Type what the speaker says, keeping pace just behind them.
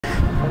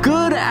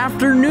Good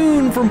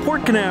afternoon from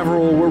Port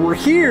Canaveral, where we're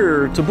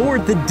here to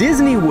board the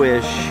Disney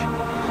Wish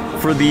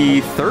for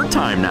the third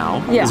time now,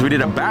 because we did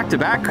a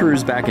back-to-back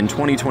cruise back in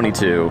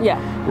 2022.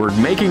 Yeah. We're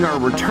making our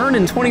return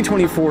in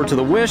 2024 to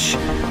the Wish.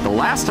 The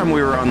last time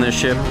we were on this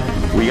ship,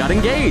 we got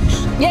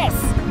engaged. Yes.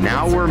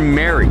 Now we're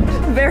married.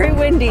 Very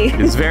windy.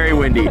 It's very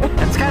windy.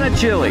 It's kind of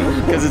chilly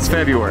because it's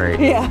February.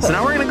 Yeah. So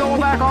now we're gonna go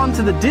back on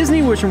to the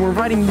Disney Wish, and we're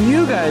inviting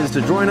you guys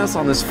to join us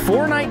on this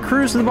 4-night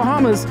cruise to the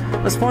Bahamas,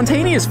 a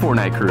spontaneous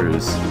 4-night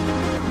cruise.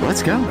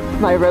 Let's go.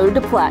 My road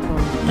to platinum.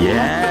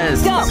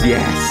 Yes. Go.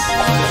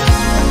 Yes.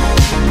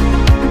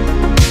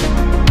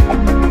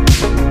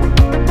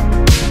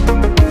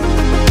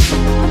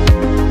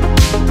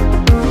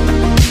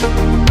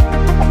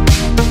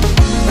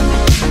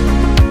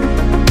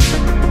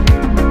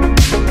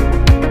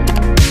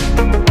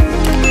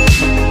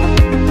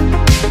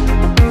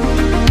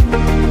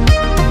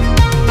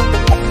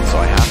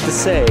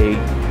 Say,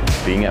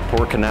 being at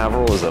Port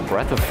Canaveral is a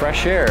breath of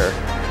fresh air.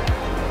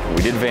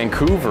 We did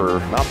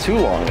Vancouver not too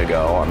long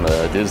ago on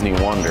the Disney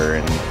Wonder,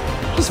 and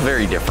just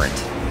very different.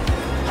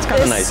 It's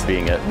kind of nice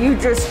being it. You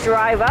just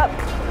drive up,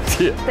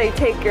 Yeah. They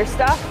take your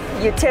stuff,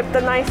 you tip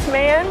the nice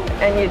man,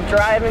 and you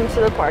drive into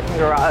the parking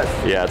garage.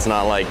 Yeah, it's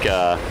not like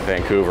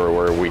Vancouver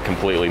where we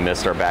completely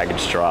missed our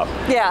baggage drop.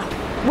 Yeah.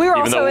 We were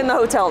also in the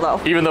hotel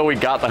though. Even though we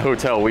got the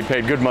hotel, we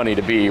paid good money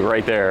to be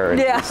right there, and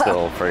we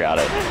still forgot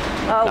it.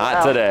 Oh,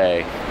 not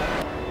today.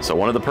 So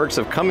one of the perks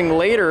of coming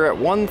later at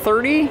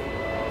 1:30,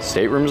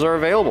 staterooms are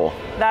available.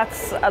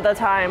 That's the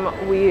time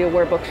we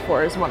were booked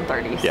for is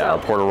 1:30. Yeah, so. our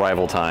port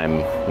arrival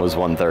time was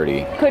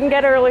 1:30. Couldn't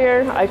get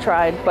earlier, I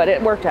tried, but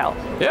it worked out.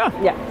 Yeah.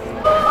 Yeah.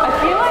 I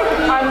feel like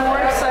I'm more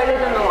excited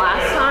than the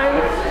last time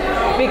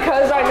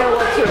because I know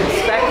what to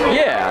expect.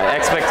 Yeah,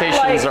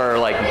 expectations are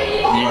like,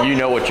 you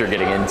know what you're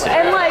getting into.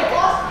 And like,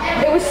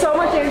 it was so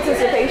much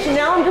anticipation.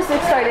 Now I'm just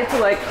excited to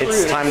like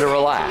cruise. It's time to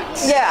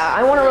relax. Yeah,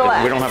 I want to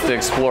relax. We don't have to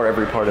explore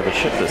every part of the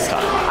ship this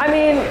time. I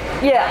mean,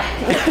 yeah.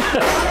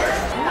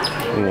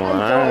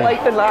 Wow. I don't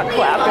like the not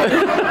clapping.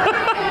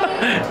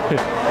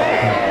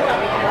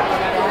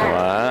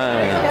 Wow.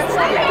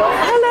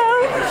 Hello.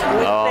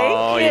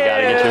 Oh, you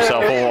gotta get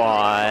yourself a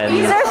wand.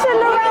 There's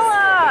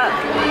Cinderella.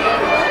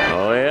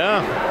 Oh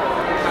yeah.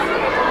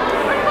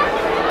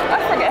 I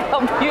forget how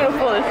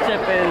beautiful this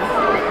ship is.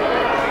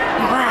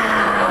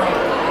 Wow.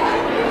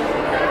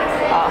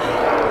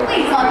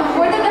 Please welcome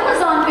aboard the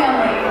Villazon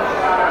family.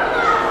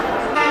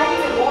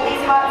 All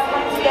these hearts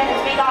come together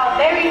to make our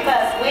very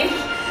first wish.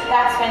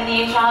 That's when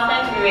the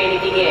enchantment really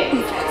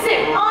begins. So,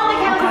 on the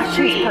count of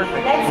 3,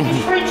 let's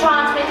wish for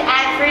enchantment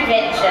and for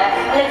adventure.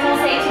 And let's all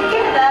say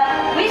together,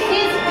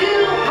 wishes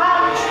do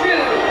come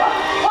true.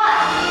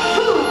 1,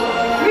 2,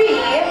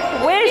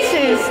 3.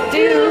 Wishes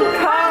do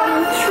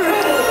come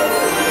true.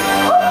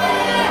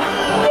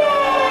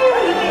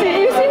 Did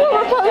you see what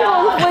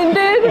Rapunzel Flynn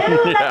did?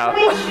 That's a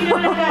wish, you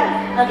know,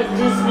 like a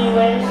Disney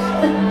wish.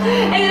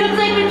 And it looks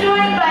like we're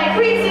joined by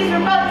Princess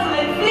Rapunzel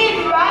and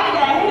Flynn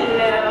Rider.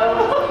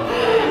 Hello.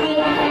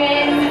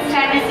 It's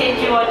time to send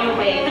you on your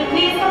way, but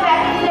please come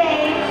back and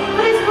play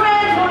for this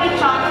grand old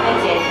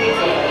enchantment every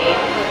day.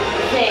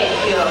 Thank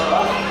you.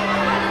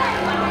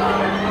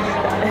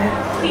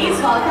 Please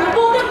welcome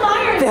aboard the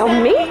Myers.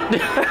 Film me?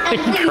 And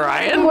please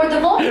Crying? welcome aboard the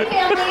Vulcan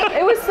family.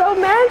 It was so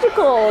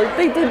magical.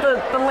 They did the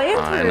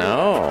lantern. I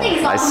know.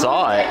 I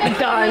saw it.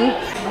 Done.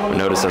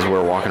 Notice as we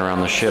were walking around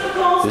the ship,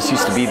 this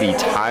used to be the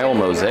tile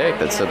mosaic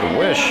that said the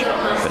Wish,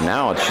 but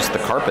now it's just the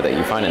carpet that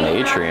you find in the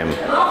atrium.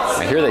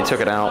 I hear they took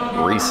it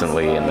out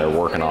recently and they're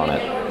working on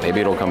it. Maybe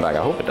it'll come back.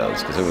 I hope it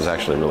does, because it was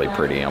actually really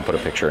pretty. I'll put a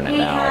picture in it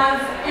now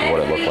of what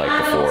it looked like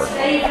before.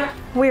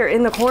 We're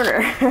in the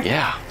corner.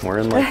 Yeah, we're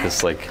in like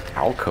this like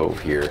alcove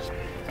here.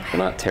 We're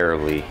not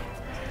terribly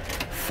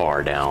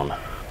far down.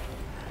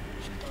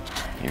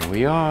 Here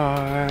we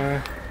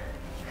are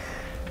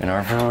in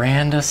our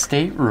veranda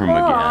stateroom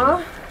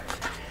again.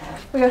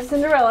 We got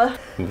Cinderella.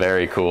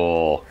 Very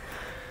cool.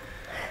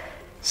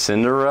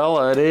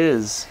 Cinderella it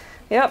is.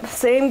 Yep,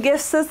 same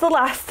gifts as the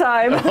last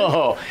time.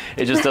 Oh,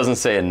 it just doesn't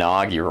say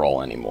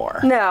inaugural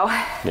anymore. No.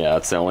 Yeah,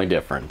 that's the only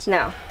difference.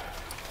 No.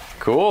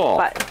 Cool.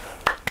 But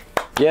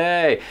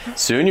Yay.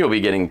 Soon you'll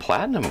be getting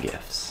platinum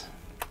gifts.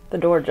 the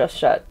door just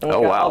shut. And we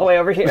Oh, got wow. all the way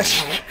over here.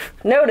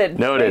 Noted.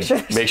 Noted.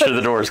 Make sure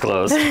the door's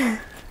closed.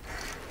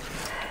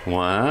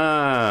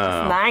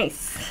 Wow.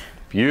 Nice.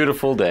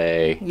 Beautiful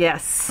day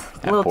Yes.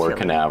 at Port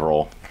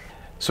Canaveral.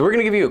 So we're going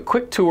to give you a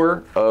quick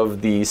tour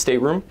of the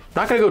stateroom.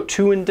 Not going to go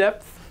too in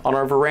depth on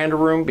our veranda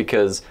room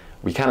because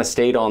we kind of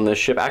stayed on this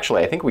ship.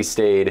 Actually, I think we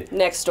stayed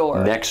next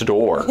door. Next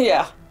door.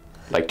 Yeah.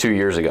 Like 2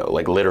 years ago,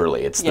 like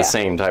literally. It's the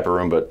same type of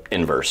room, but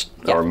inverse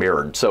or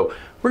mirrored. So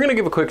we're going to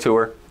give a quick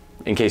tour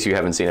in case you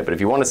haven't seen it. But if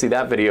you want to see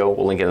that video,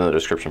 we'll link it in the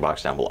description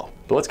box down below.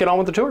 But let's get on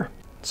with the tour.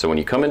 So when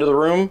you come into the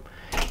room,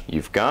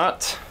 you've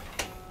got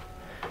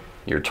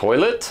your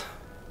toilet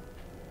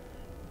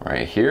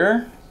right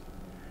here.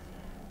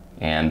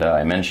 And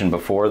I mentioned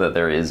before that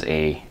there is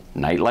a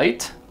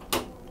nightlight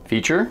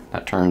feature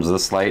that turns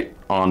this light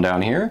on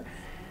down here,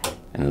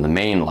 and then the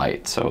main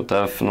light, so it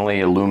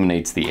definitely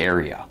illuminates the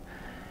area.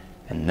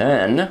 And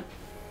then,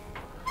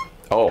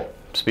 oh,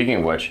 speaking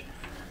of which,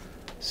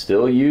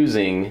 still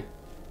using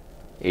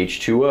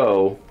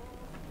H2O,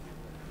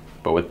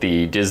 but with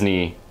the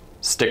Disney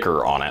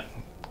sticker on it,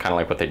 kind of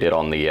like what they did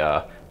on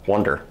the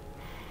Wonder.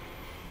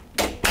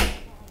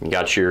 You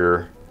got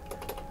your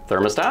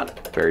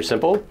thermostat, very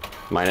simple.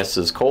 Minus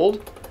is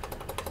cold,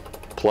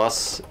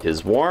 plus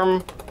is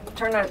warm.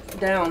 Turn that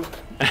down.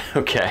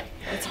 Okay.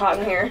 It's hot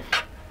in here.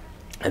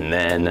 And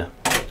then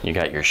you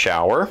got your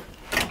shower.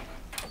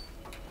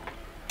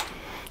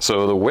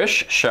 So the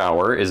Wish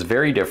shower is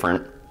very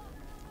different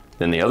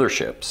than the other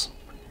ships.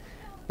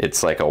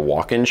 It's like a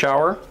walk-in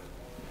shower.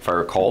 If I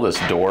recall, this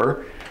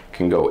door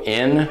can go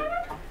in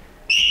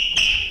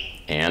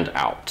and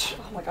out.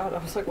 Oh my God, I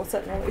was like, what's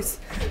that noise?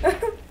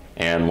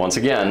 And once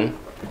again,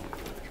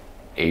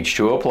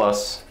 H2O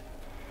plus,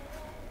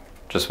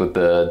 just with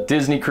the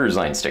Disney Cruise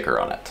Line sticker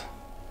on it.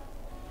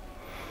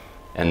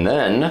 And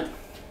then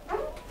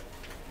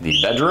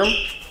the bedroom.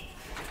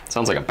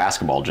 Sounds like a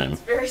basketball gym.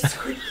 It's very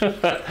sweet.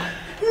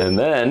 And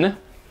then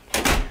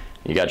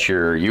you got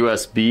your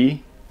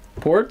USB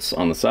ports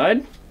on the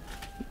side,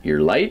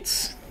 your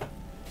lights.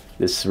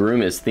 This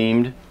room is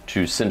themed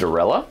to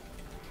Cinderella.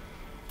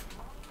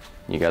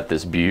 You got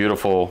this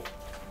beautiful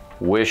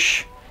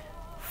Wish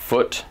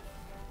foot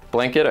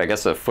blanket, I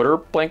guess a footer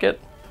blanket.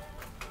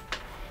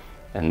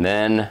 And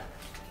then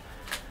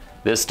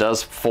this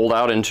does fold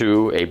out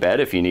into a bed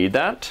if you need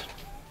that.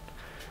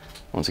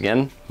 Once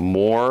again,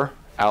 more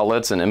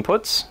outlets and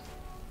inputs.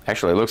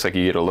 Actually, it looks like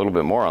you get a little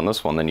bit more on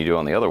this one than you do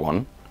on the other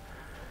one.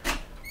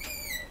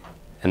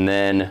 And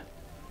then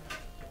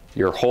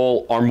your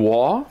whole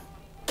armoire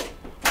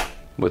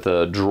with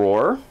a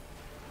drawer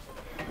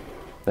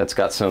that's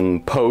got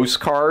some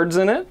postcards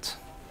in it.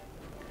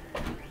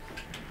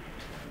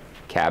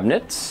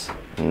 Cabinets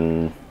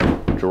and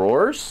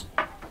drawers.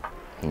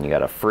 And you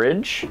got a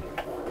fridge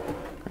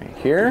right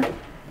here.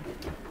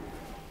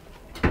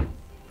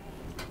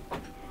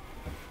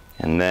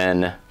 And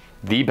then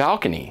the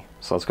balcony.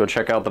 So let's go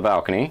check out the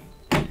balcony.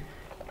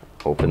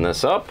 Open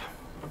this up.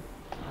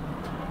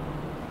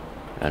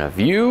 And a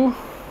view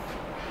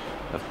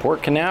of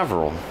Port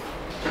Canaveral.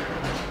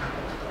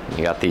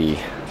 You got the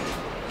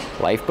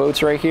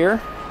lifeboats right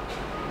here.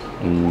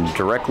 And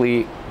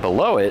directly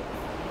below it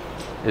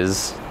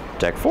is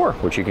deck 4,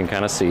 which you can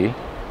kind of see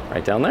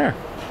right down there.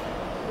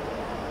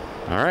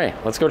 All right,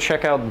 let's go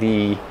check out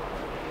the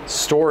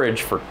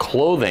storage for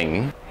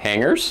clothing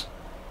hangers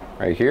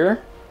right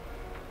here.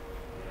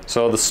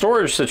 So the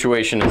storage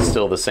situation is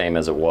still the same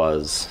as it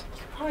was.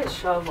 Probably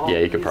shove all Yeah,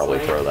 you could these, probably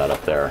like, throw that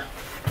up there.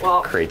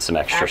 well, Create some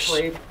extra.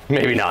 actually,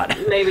 maybe not.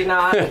 maybe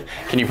not.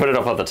 Can you put it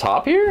up at the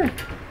top here?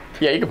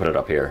 Yeah, you can put it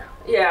up here.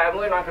 Yeah,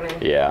 we're not gonna.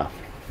 Yeah,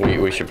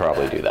 we should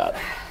probably do that.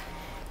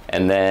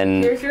 And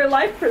then Here's your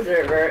life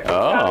preserver. It's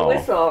got a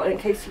whistle in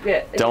case you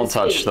get. don't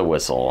touch the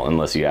whistle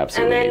unless you And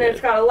absolutely then need it's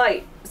it. got a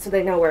light so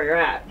they know where you're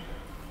at.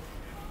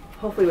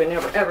 Hopefully we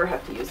never ever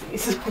have to use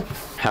these.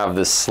 Have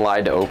this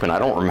slide to open. I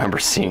don't remember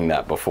seeing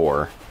that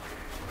before.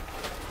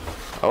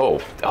 Oh,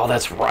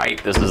 that's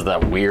right. This is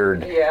that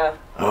weird. Yeah.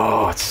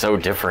 Oh, it's so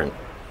different.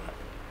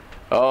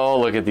 Oh,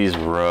 look at these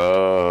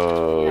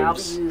robes. Yeah, I'll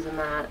be using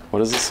that. What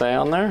does it say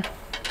on there?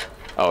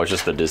 Oh, it's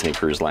just the Disney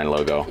Cruise Line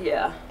logo.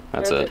 Yeah.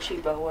 That's They're it. the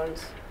cheapo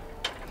ones.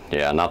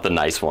 Yeah, not the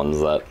nice ones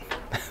that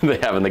they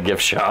have in the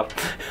gift shop.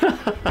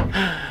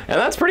 And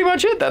that's pretty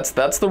much it. That's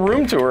the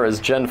room tour as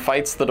Jen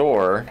fights the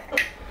door.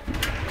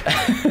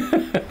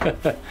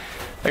 I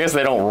guess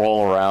they don't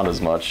roll around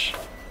as much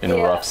in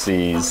rough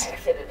seas. Okay,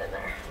 fit it in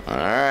there. All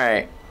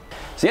right.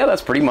 So yeah,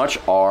 that's pretty much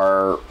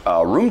our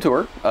room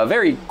tour. A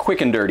very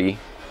quick and dirty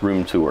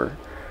room tour.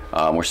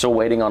 We're still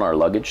waiting on our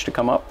luggage to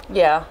come up.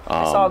 Yeah,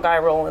 I saw a guy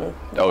rolling.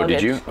 Oh,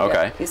 did you?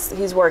 Okay. Yeah,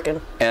 he's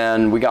working.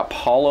 And we got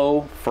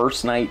Palo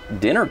first night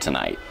dinner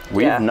tonight.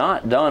 We've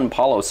not done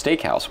Palo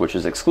Steakhouse, which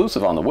is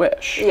exclusive on the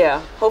Wish.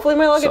 Yeah, hopefully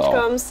my luggage So-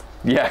 comes.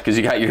 Yeah, because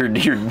you got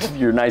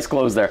your nice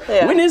clothes there.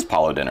 Yeah. When is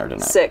Palo dinner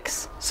tonight?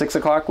 6. 6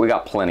 o'clock. We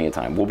got plenty of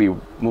time.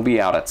 We'll be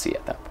out at sea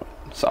at that point.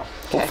 So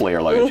hopefully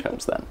our luggage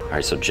comes then. All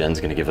right, so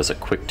Jen's gonna give us a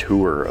quick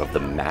tour of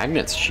the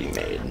magnets she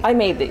made. I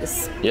made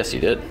these. Yes, you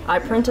did. I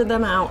printed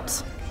them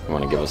out. You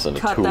want to give us a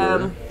Cut tour?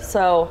 them.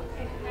 So,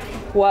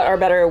 what are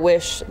better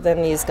Wish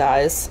than these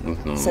guys?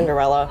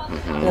 Cinderella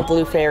and the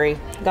Blue Fairy.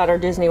 Got our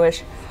Disney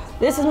Wish.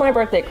 This is my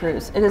birthday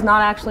cruise. It is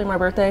not actually my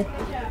birthday,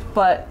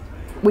 but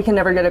we can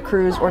never get a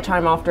cruise or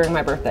time off during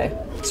my birthday.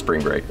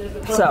 Spring break.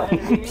 So,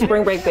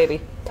 spring break,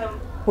 baby.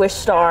 Wish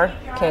Star,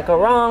 can't go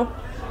wrong.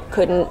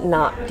 Couldn't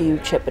not do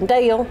Chip and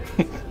Dale.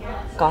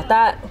 Got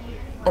that.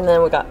 And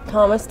then we got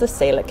Thomas the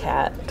Sailor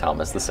Cat.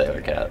 Thomas the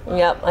Sailor Cat.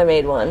 Yep, I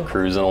made one.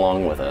 Cruising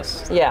along with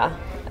us. Yeah.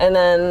 And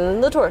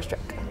then the tourist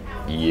trick.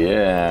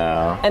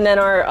 Yeah. And then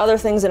our other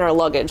things in our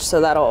luggage,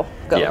 so that'll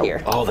go Yeah.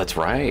 here. Oh, that's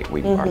right.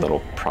 Our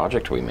little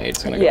project we made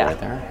is going to go Yeah. right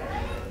there.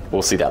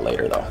 We'll see that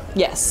later, though.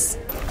 Yes.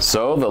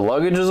 So the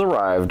luggage has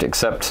arrived,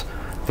 except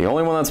the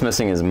only one that's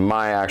missing is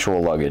my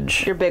actual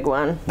luggage. Your big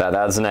one.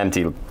 That's an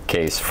empty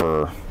case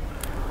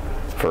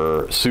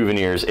for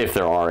souvenirs, if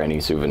there are any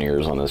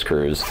souvenirs on this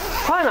cruise.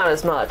 Probably not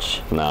as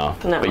much. No.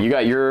 No. But you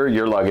got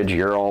your luggage.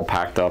 You're all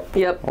packed up.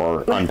 Yep.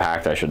 Or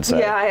unpacked, I should say.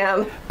 Yeah, I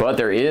am. But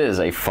there is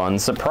a fun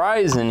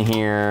surprise in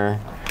here.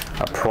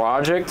 A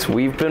project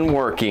we've been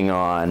working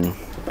on.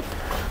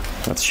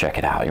 Let's check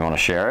it out. You want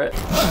to share it?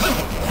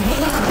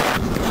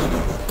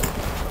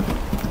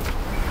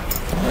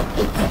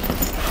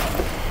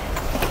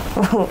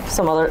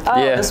 Some other,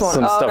 yeah, this one.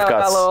 some stuff no,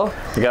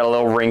 got a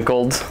little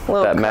wrinkled,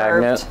 that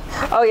magnet.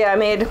 Oh yeah, I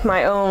made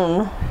my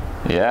own.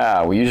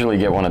 Yeah, we usually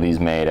get one of these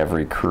made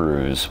every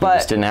cruise. We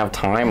just didn't have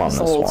time on this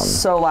one.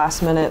 So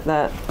last minute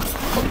that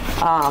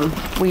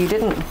we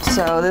didn't.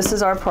 So this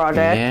is our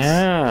project.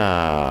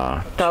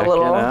 Yeah, Got check a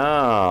little. it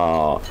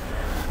out.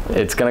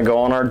 It's gonna go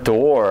on our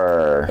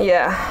door.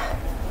 Yeah.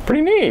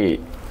 Pretty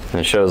neat. And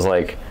it shows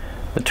like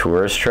the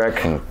tourist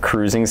trek and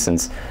cruising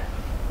since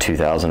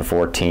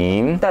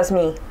 2014. That's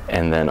me.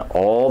 And then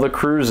all the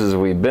cruises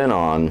we've been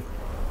on.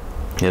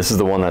 This is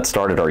the one that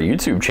started our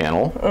YouTube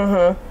channel.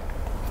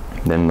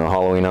 Mm-hmm. Then the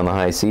Halloween on the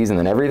High Seas, and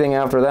then everything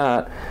after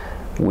that,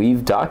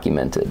 we've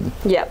documented.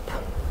 Yep.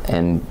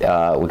 And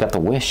we got the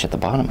Wish at the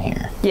bottom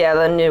here. Yeah,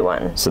 the new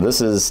one. So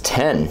this is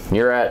 10.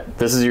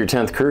 This is your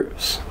 10th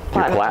cruise.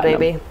 Platinum, your platinum.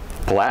 baby.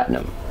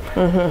 Platinum.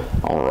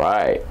 Mm-hmm. All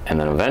right. And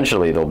then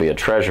eventually there'll be a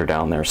treasure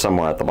down there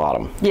somewhere at the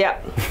bottom. Yeah.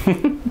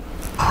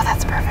 Oh,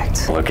 that's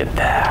perfect. Look at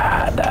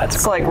that.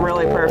 It's cool. Like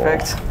really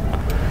perfect.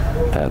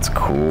 That's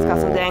cool. It's got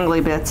some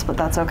dangly bits, but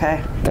that's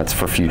okay. That's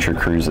for future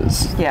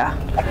cruises. Yeah.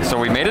 So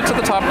we made it to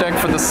the top deck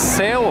for the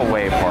sail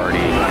away party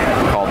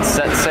called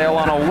Set Sail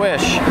on a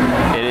Wish.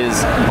 It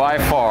is by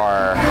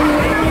far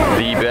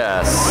the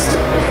best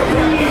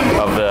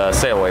of the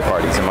sail away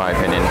parties in my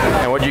opinion.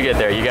 And what'd you get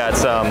there? You got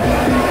some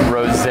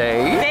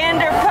rosé.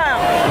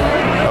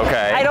 Vanderpump.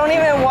 Okay. I don't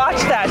even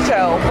watch that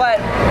show, but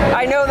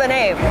I know the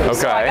name. Okay.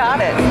 So I got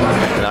it.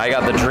 And I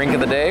got the drink of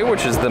the day,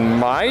 which is the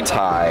Mai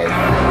Tai.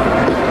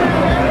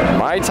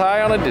 Mai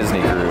Tai on a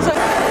Disney cruise.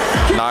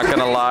 Not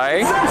gonna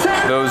lie,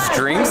 those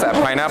drinks, that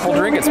pineapple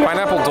drink, it's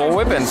pineapple Dole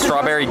Whip and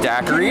strawberry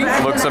daiquiri,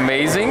 looks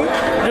amazing.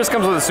 It just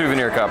comes with a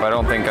souvenir cup. I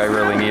don't think I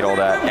really need all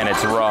that, and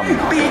it's rum.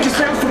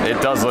 It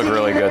does look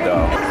really good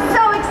though.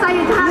 So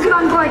excited to have you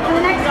on board for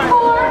the next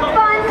 4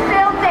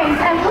 fun-filled days,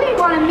 and we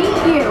want to meet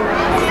you.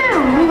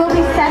 Soon we will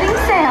be setting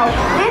sail.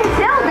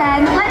 Until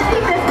then, let's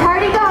keep this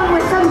party going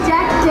with some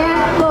deck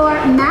dance floor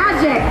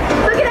magic.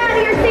 So get out of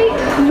your seat,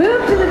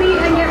 move to the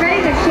beat, and get ready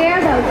to share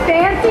those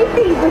fancy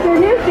feet with your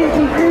new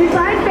Disney Cruise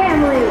Line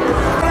family.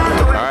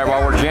 All right,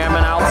 while we're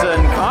jamming out in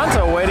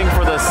Encanto waiting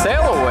for the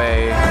sail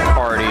away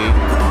party,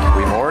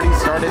 we've already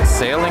started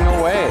sailing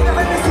away.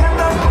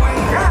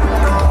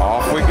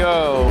 Off we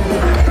go.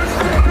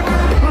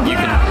 You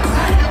can.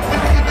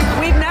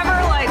 We've never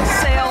like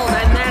sailed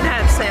and then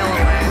had sail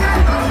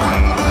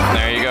away.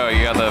 There you go.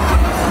 You got the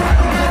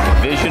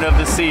vision of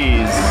the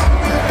seas.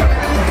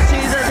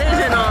 She's a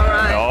vision, all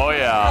right. Oh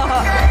yeah.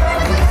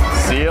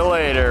 See you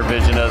later,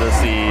 vision of the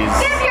seas.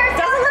 It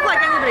doesn't look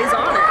like anybody's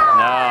on it.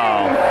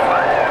 No.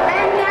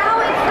 And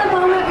now it's the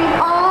moment we've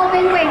all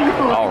been waiting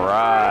for. All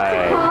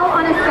right. Call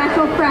on a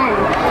special friend.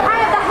 I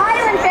have the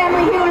Highland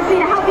family here with me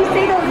to help you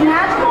say those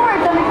magic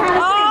words on the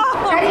count of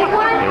 3. Ready,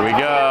 everyone? Here we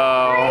go.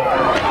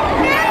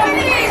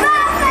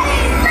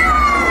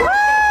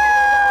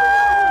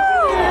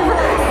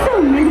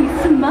 So many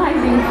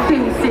smiling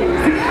faces,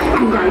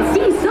 and I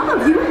see so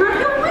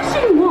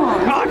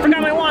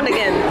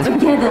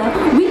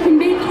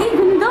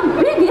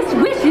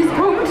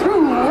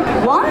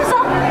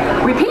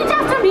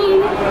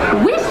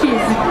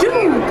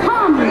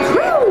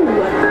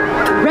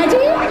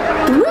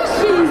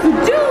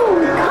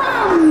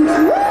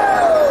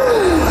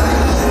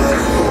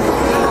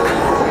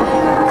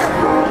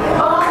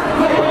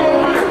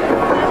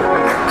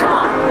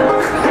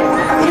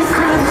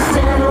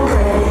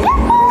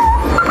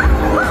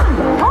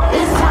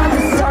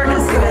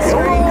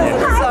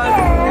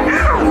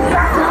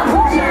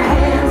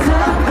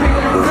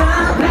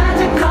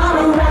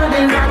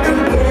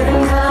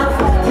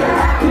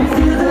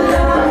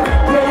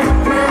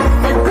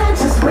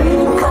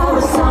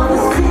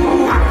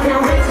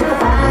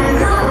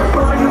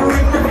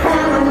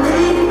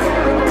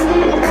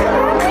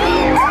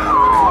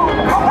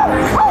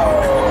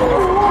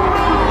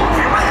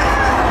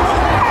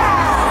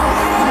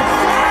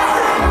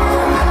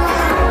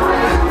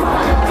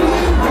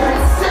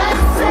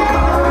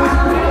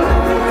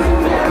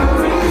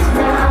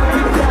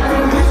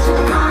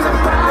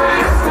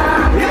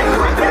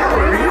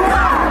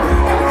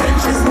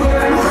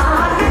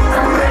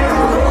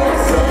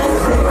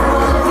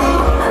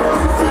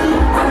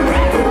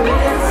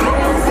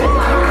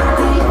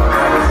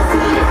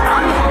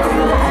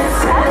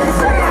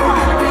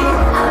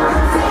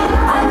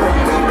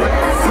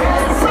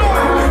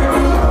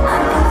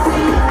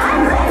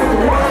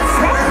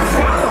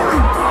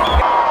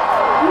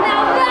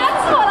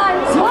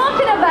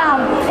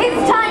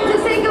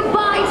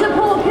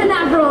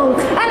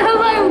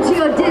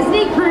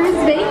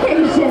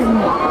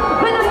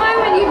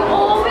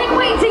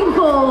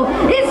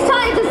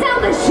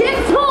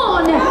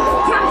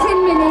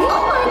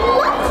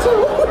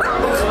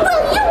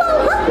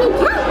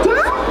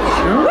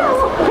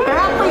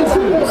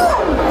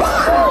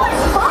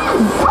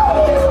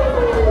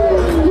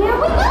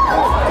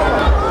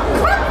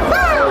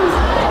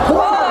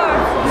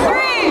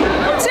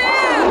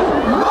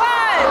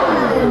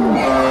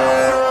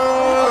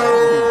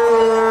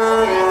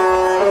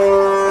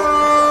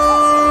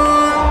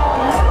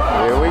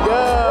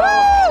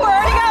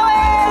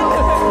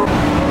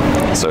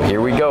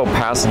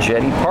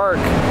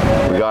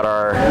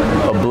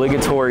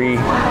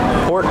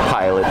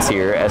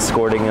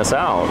escorting us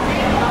out.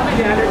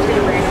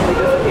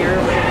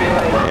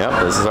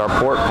 Yep, this is our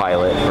port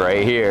pilot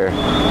right here.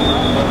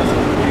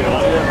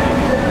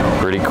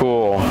 Pretty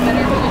cool.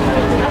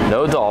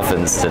 No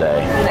dolphins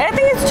today. I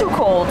think it's too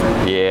cold.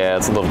 Yeah,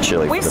 it's a little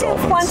chilly We've for the seen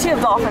dolphins. plenty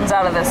of dolphins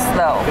out of this,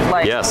 though.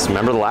 Like, Yes,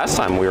 remember the last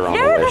time we were on the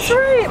Yeah, Wish? that's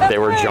right, They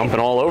were that's right. jumping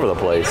all over the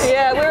place.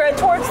 yeah, we were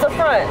towards the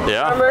front.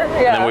 Yeah. Remember?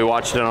 And then we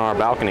watched it on our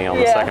balcony on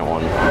the Yeah. second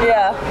one.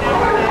 Yeah.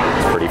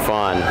 It's pretty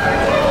fun.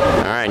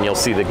 All right, and you'll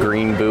see the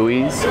green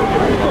buoys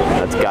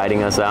that's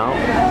guiding us out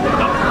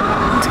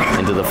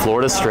into the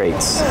Florida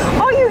Straits.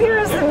 All you hear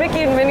is the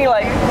Mickey and Minnie,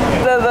 like,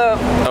 the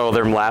Oh,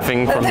 they're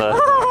laughing from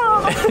the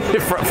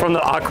from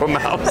the Aqua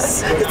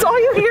Mouse. It's all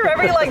you hear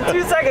every, like,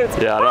 2 seconds.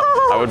 Yeah,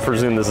 I would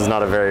presume this is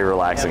not a very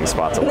relaxing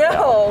spot to look at.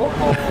 No.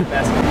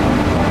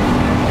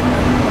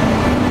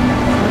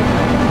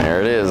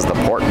 There it is, the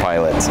port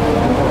pilot.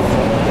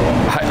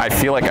 I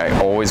feel like I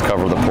always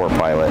cover the port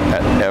pilot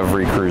at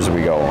every cruise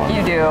we go on.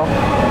 You do.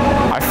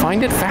 I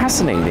find it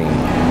fascinating.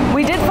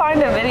 We did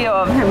find a video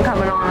of him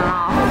coming on and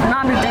off.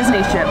 Not a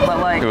Disney ship, but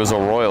like... It was a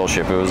royal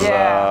ship. It was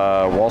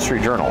Yeah. Wall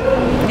Street Journal.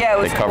 Yeah, it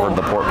was They covered cool.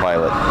 the port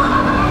pilot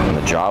and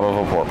the job of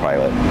a port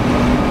pilot.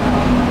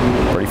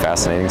 Pretty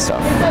fascinating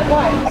stuff.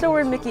 So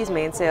we're in Mickey's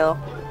Mainsail.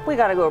 We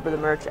gotta go over the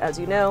merch, as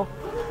you know.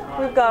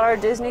 We've got our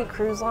Disney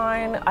Cruise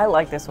Line. I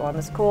like this one,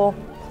 it's cool.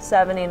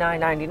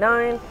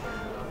 $79.99.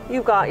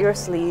 You've got your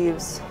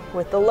sleeves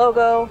with the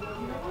logo.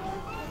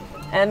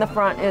 And the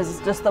front is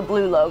just the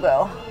blue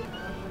logo.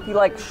 If you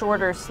like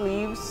shorter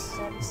sleeves,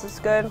 this is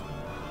good.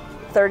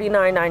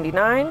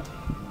 $39.99.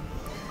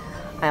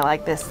 I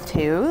like this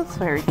too, it's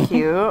very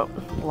cute.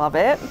 Love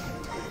it.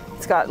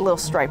 It's got little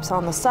stripes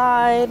on the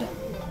side.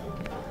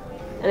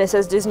 And it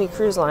says Disney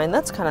Cruise Line,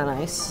 that's kind of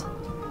nice.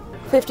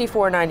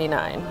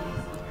 $54.99.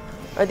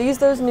 Are these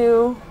those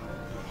new?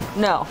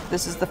 No,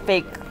 this is the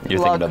fake You're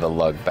thinking of the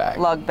lug bag.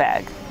 lug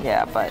bag.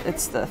 Yeah, but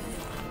it's the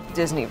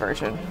Disney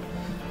version.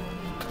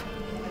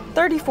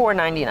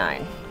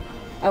 $34.99.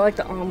 I like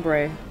the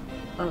ombre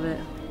of it.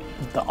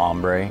 The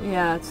ombre.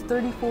 Yeah, it's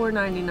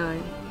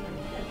 $34.99.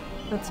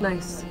 That's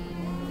nice.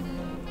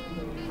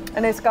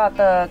 And it's got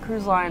the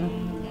cruise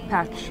line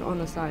patch on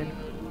the side.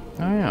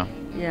 Oh yeah.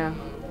 Yeah,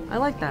 I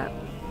like that.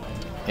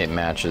 It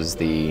matches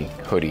the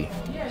hoodie.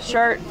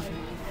 Shirt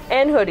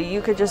and hoodie,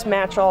 you could just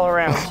match all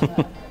around.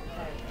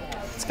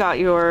 It's got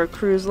your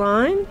cruise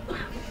line.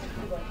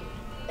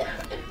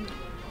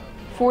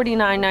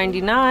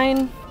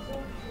 $49.99.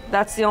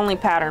 That's the only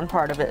pattern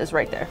part of it is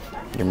right there.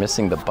 You're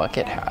missing the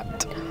bucket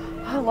hat.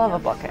 I love a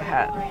bucket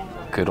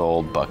hat. Good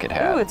old bucket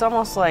hat. Ooh, it's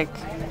almost like,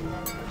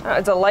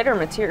 it's a lighter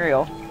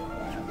material,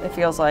 it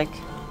feels like.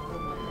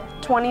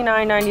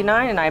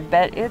 $29.99, and I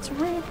bet it's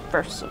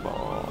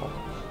reversible.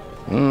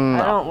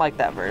 I don't like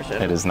that version.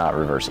 It is not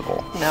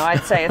reversible. No,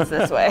 I'd say it's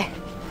this way.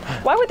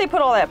 Why would they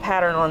put all that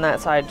pattern on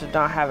that side to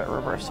not have it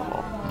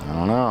reversible? I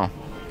don't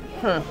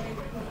know.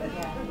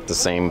 The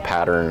same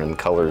pattern and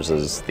colors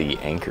as the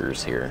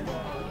anchors here.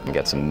 You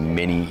got some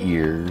mini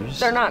ears.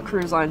 They're not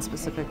cruise line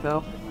specific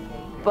though,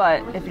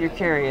 but if you're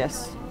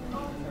curious.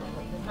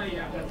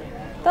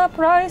 The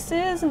price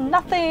is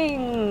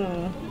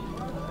nothing.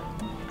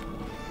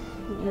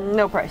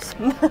 No price.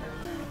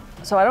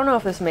 So I don't know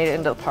if this made it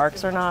into the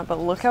parks or not, but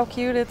look how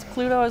cute it's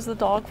Pluto as the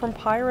dog from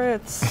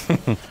Pirates.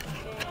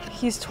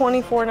 He's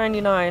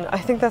 $24.99. I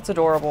think that's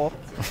adorable.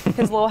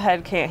 His little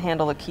head can't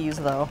handle the keys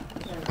though.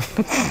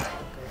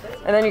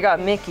 And then you got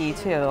Mickey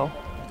too.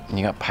 And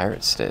you got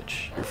Pirate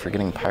Stitch. You're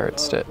forgetting Pirate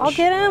Stitch. I'll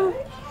get him.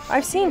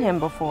 I've seen him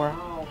before.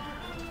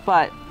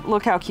 But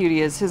look how cute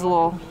he is. His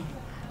little...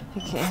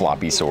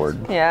 Floppy sword.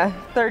 Yeah,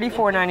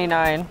 $34.99.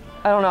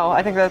 I don't know.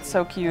 I think that's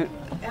so cute.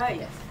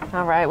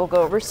 All right, we'll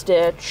go over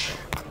Stitch.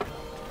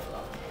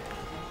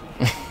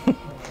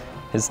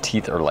 His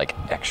teeth are like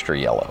extra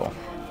yellow.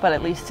 But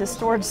at least his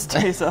storage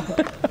stays up. His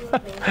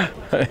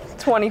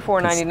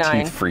 $24.99.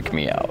 teeth freak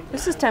me out.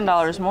 This is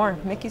 $10 more.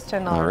 Mickey's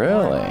 $10 more.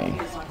 Really?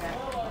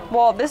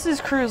 Well, this is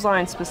cruise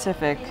line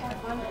specific.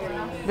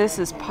 This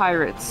is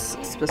Pirates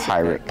specific.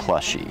 Pirate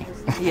plushie.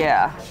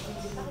 Yeah.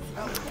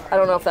 I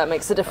don't know if that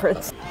makes a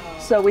difference.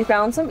 So we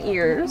found some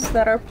ears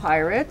that are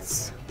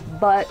Pirates,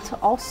 but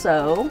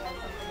also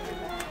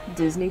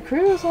Disney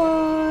Cruise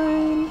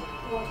Line.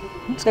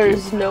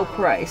 There's no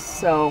price,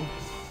 so.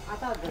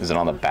 Is it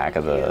on the back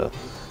of the...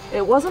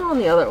 It wasn't on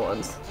the other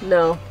ones.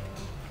 No.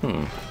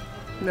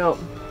 Nope.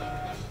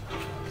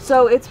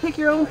 So it's pick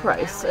your own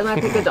price, and I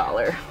pick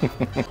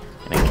 $1.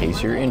 And in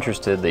case you're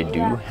interested, they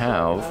do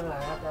have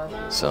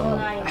some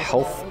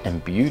health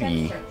and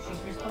beauty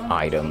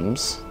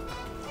items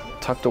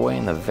tucked away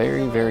in the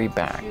very, very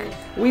back.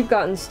 We've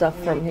gotten stuff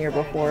from here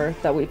before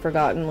that we've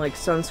forgotten, like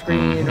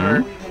sunscreen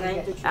or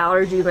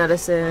allergy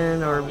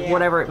medicine or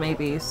whatever it may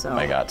be. So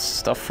They got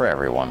stuff for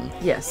everyone.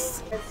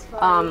 yes,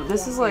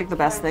 this is like the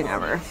best thing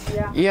ever.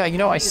 Yeah, you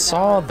know, I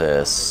saw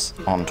this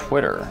on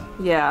Twitter.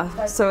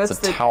 Yeah, so It's it's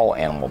a the towel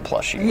animal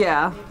plushie.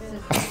 yeah.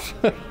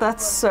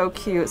 That's so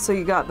cute. So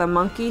you got the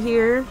monkey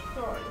here.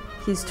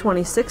 He's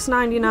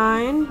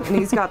 $26.99, and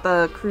he's got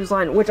the cruise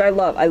line, which I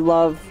love. I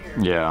love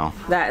Yeah.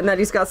 That and that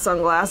he's got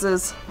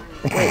sunglasses.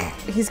 Wait,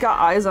 he's got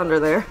eyes under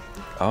there.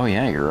 Oh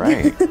yeah, you're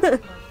right.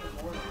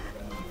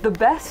 The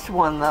best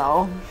one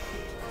though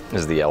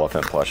is the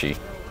elephant plushie.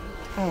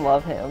 I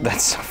love him.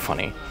 That's so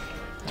funny.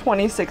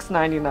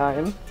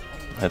 $26.99.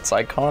 It's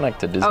iconic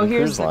to Disney Cruise Line. Oh,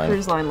 here's the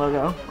cruise line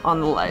logo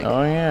on the leg.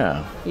 Oh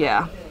yeah.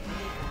 Yeah.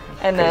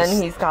 And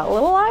then he's got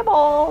little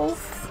eyeballs.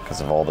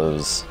 Because of all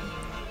those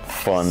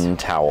fun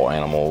towel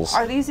animals.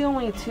 Are these the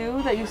only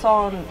two that you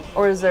saw on,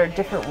 or is there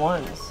different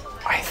ones?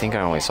 I think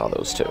I only saw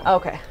those two.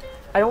 Okay.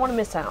 I don't want to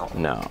miss out.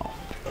 No.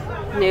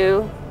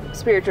 New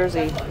Spirit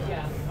jersey.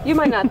 You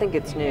might not think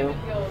it's new,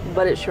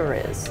 but it sure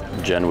is.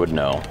 Jen would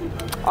know.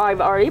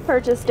 I've already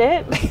purchased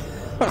it.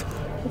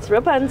 It's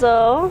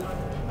Rapunzel.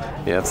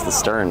 Yeah, it's the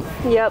stern.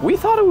 Yep. We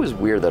thought it was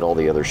weird that all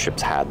the other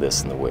ships had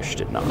this and the Wish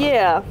did not.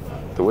 Yeah.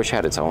 The Wish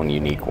had its own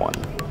unique one.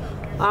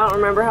 I don't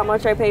remember how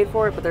much I paid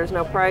for it, but there's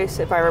no price.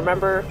 If I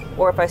remember,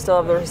 or if I still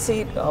have the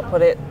receipt, I'll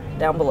put it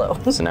down below.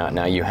 So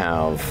now you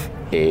have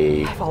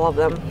a All of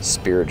them.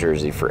 Spirit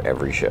jersey for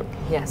every ship.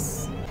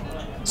 Yes.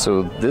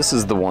 So this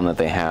is the one that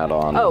they had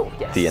on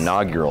the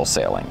inaugural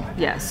sailing.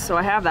 Yes, so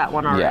I have that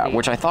one already. Yeah,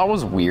 which I thought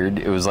was weird.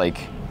 It was like,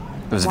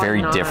 it was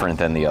very different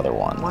than the other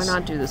ones. Why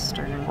not do the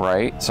stern?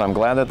 Right? So I'm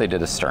glad that they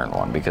did a stern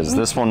one because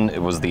this one,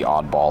 it was the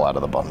oddball out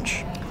of the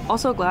bunch.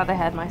 Also glad they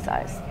had my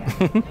size.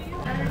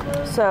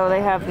 So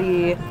they have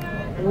the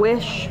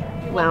Wish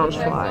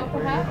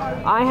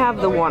Loungefly. I have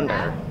the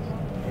Wonder.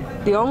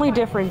 The only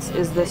difference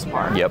is this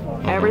part. Yep.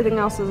 Everything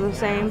else is the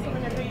same.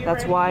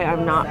 That's why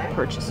I'm not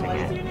purchasing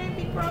it.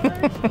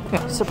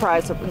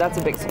 Surprise, that's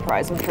a big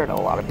surprise, I'm sure to a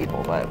lot of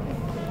people, but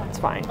it's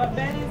fine.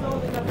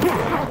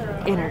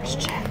 Innards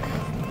check.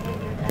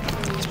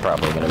 It's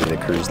probably going to be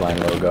the cruise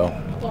line logo.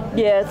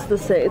 Yeah, it's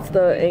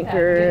the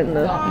anchor and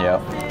the...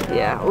 Yep.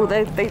 Yeah, oh,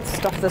 they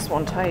stuffed this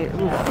one tight.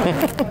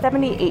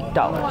 $78.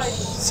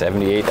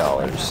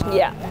 $78.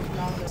 Yeah.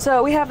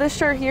 So we have this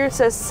shirt here. It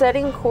says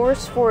setting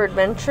course for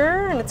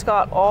adventure, and it's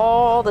got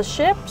all the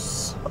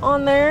ships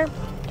on there.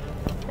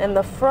 And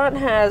the front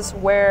has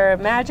where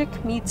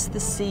magic meets the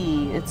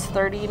sea. It's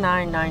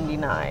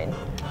 $39.99.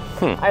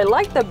 I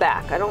like the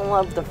back. I don't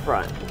love the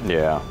front.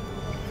 Yeah.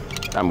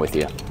 I'm with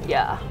you.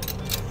 Yeah.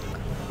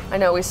 I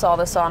know we saw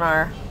this on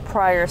our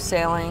prior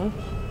sailing,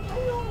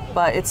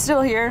 but it's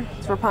still here.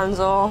 It's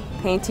Rapunzel,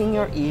 painting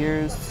your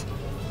ears.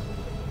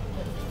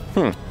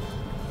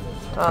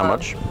 How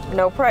much?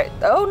 No price.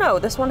 Oh no,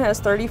 this one has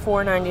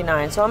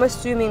 $34.99. So I'm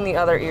assuming the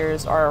other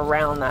ears are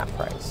around that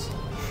price.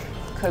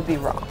 Could be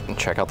wrong.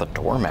 Check out the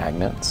door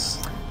magnets.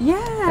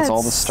 Yeah. It's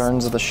all the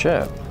sterns of the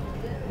ship.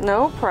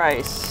 No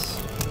price.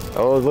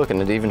 Oh, look,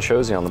 and it even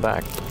shows you on the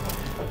back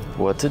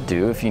what to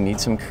do if you need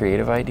some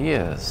creative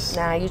ideas.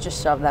 Nah, you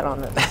just shove that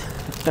on the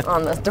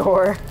on the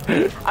door.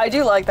 I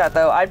do like that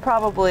though. I'd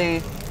probably,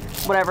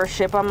 whatever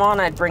ship I'm on,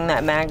 I'd bring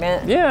that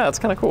magnet. Yeah, it's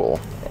kind of cool.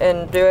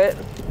 And do it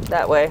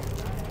that way.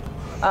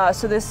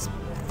 So this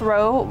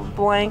throw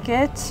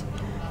blanket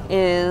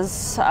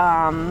is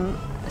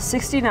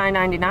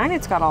 $69.99.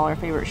 It's got all our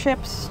favorite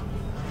ships.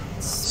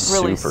 It's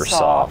really super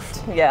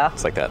soft. Yeah.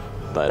 It's like that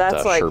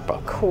That's like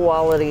Sherpa.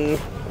 Quality.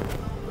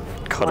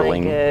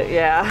 Cuddling. Blanket.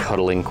 Yeah.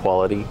 Cuddling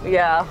quality.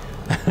 Yeah.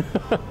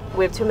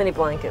 We have too many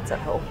blankets at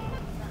home.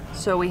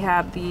 So we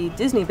have the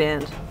Disney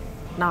band,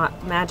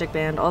 not Magic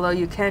Band, although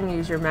you can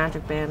use your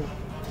Magic Band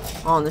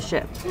on the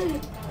ship.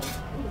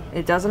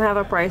 It doesn't have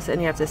a price,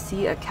 and you have to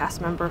see a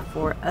cast member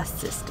for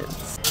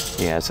assistance.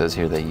 Yeah, it says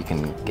here that you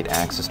can get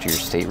access to your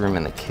stateroom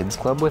and the kids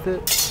club with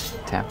it,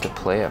 tap to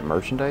play at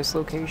merchandise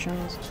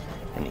locations,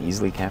 and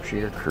easily capture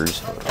your cruise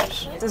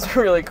photos. This is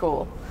really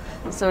cool.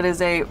 So it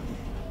is a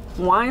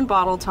wine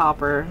bottle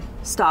stopper,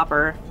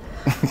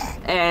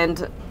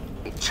 and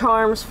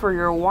charms for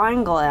your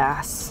wine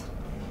glass.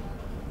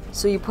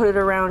 So you put it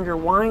around your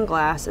wine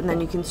glass, and then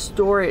you can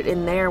store it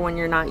in there when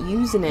you're not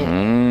using it.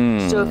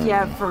 So if you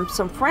have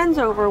some friends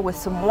over with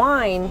some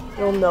wine,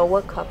 you'll know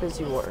what cup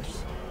is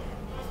yours.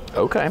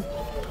 Okay.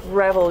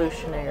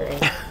 Revolutionary.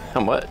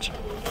 How much?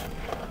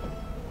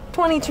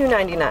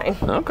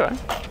 $22.99. Okay.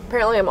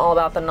 Apparently I'm all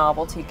about the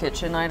novelty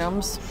kitchen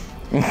items.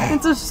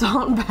 It's a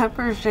salt and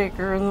pepper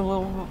shaker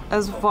and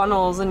as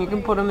funnels, and you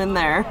can put them in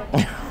there.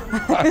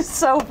 It's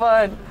so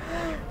fun.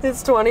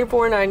 It's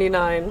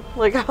 $24.99.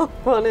 Like, how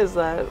fun is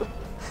that?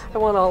 I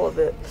want all of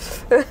it.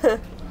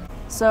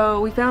 So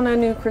we found a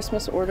new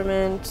Christmas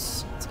ornament.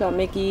 It's got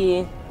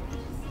Mickey.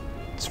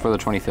 It's for the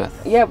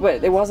 25th. Yeah,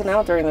 but it wasn't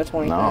out during the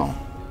 25th.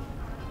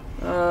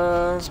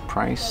 No. It's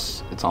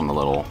price. It's on the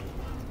little,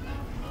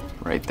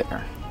 right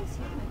there.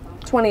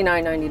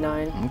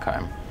 $29.99.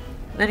 Okay.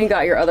 Then you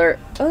got your other,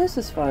 oh, this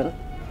is fun.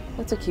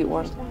 That's a cute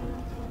one.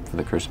 For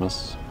the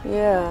Christmas.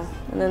 Yeah,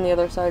 and then the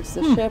other side's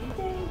the ship.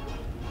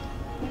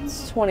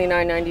 It's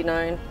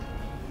 $29.99.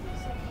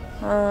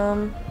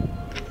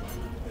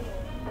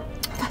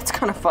 That's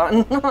kind of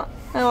fun.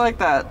 I like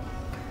that.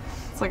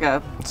 It's like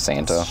a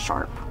Santa.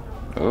 Sharp.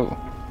 Ooh.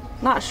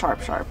 Not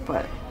sharp,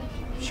 but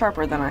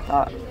sharper than I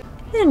thought.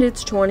 And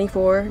it's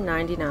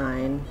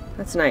 $24.99.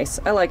 That's nice.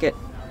 I like it.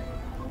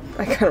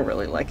 I kind of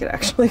really like it,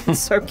 actually.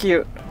 It's so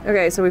cute.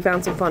 Okay, so we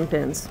found some fun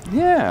pins.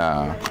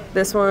 Yeah.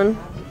 This one.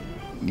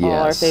 Yes. All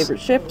our favorite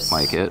ships.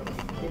 Like it.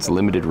 It's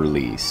limited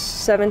release.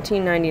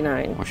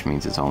 $17.99. Which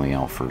means it's only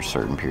out for a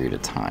certain period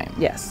of time.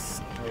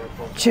 Yes.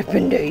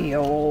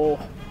 Chippendale.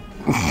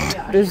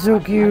 They're so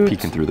cute.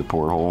 Peeking through the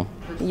porthole.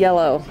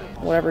 Yellow.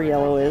 Whatever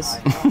yellow is.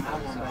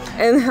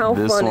 And how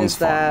This fun one's is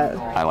that?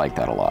 fun. I like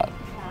that a lot.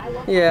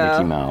 Yeah.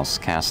 Mickey Mouse,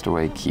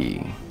 Castaway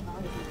Key.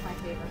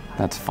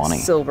 That's funny.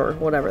 Silver,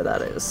 whatever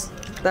that is.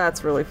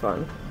 That's really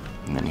fun.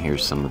 And then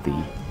here's some of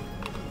the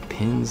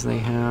pins they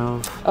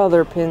have.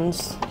 Other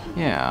pins.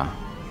 Yeah.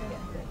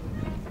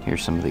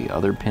 Here's some of the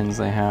other pins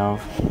they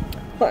have.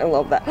 I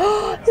love that.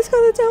 It's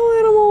got the tail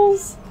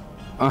animals.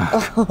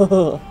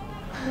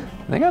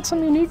 They got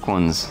some unique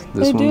ones.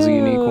 This one's a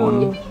unique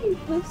one.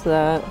 What's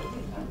that?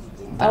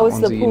 That it's one's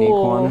the a unique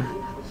pool. one.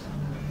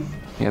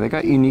 Yeah, they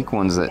got unique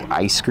ones that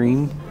Ice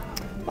Cream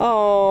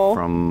Oh.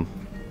 from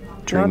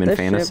not Dream and this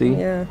Fantasy. ship,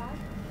 yeah.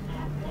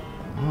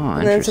 Oh,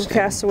 And then some interesting.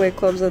 Castaway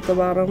clubs at the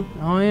bottom.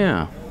 Oh,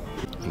 yeah.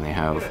 And they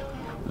have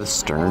the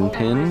stern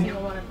pin.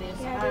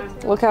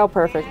 Look how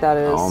perfect that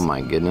is. Oh,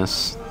 my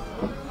goodness.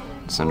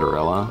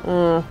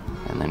 Cinderella.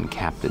 And then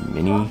Captain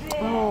Minnie.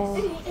 Oh.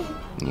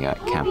 And you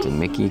got Captain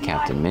Mickey,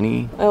 Captain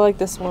Minnie. I like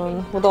this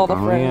one with all the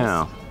Oh, friends.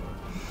 yeah.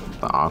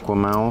 The Aqua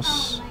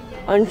Mouse.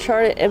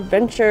 Uncharted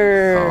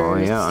Adventures. Oh,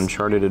 yeah.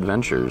 Uncharted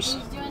Adventures.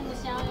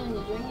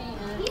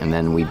 And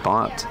then we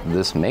bought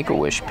this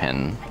Make-A-Wish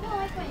pin.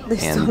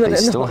 And they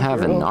still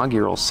have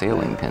inaugural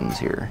sailing pins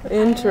here.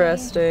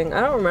 Interesting. I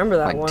don't remember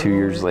that Like one. 2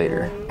 years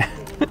later.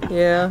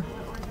 Yeah.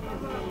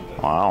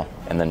 Wow.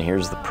 And then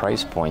here's the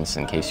price points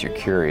in case you're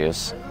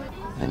curious.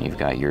 Then you've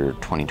got your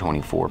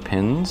 2024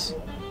 pins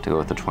to go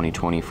with the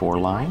 2024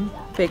 line.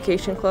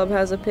 Vacation Club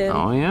has a pin.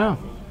 Oh, yeah.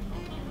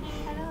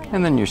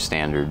 And then your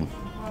standard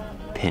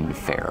pin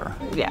fare.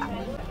 Yeah.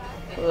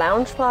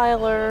 Loungefly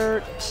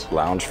alert.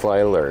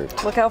 Loungefly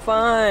alert. Look how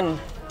fun.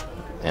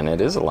 And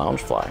it is a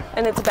Loungefly.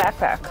 And it's a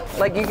backpack.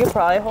 Like, you could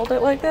probably hold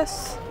it like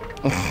this,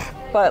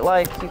 but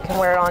like you can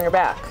wear it on your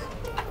back,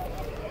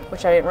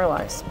 which I didn't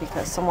realize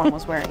because someone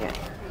was wearing it.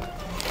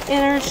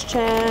 Innards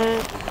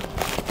check.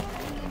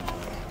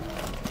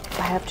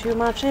 I have too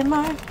much in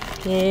my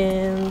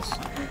pins.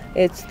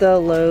 It's the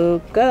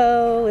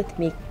logo with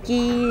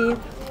Mickey.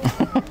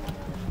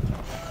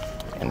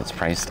 And it's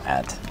priced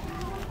at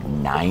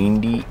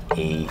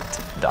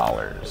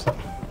 $98.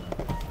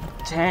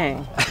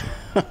 Dang.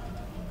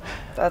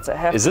 That's a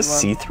hefty Is this one.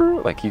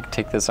 see-through? Like you can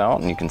take this out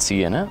and you can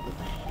see in it?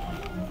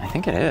 I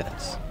think it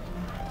is.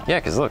 Yeah,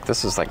 because look,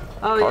 this is like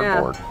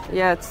cardboard. Yeah.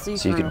 Yeah, it's see-through.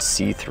 So you can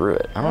see through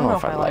it. I don't know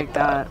if I like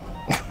that.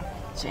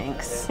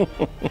 Jinx.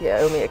 Yeah,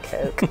 owe me a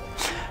Coke.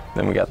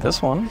 Then we got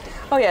this one.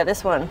 Oh yeah,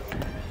 this one.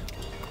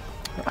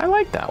 I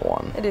like that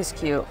one. It is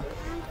cute.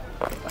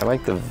 I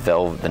like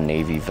the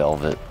navy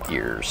velvet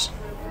ears.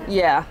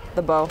 Yeah,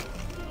 the bow.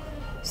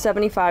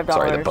 $75.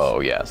 Sorry, the bow,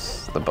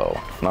 yes. The bow,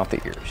 not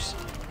the ears.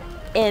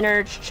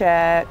 Innards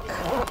check.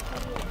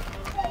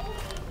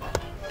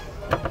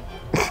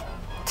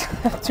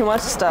 Too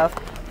much stuff.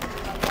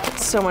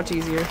 It's so much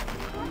easier.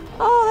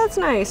 Oh, that's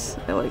nice.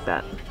 I like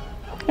that.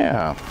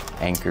 Yeah,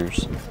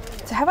 anchors.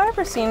 So have I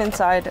ever seen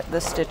inside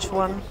the Stitch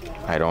one?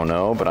 I don't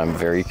know, but I'm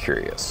very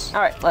curious.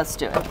 All right, let's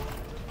do it.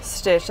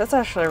 Stitch, that's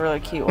actually a really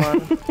cute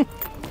one.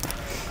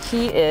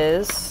 He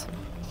is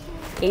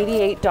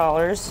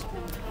 $88.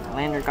 My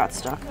lanyard got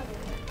stuck.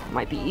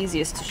 Might be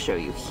easiest to show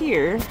you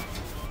here.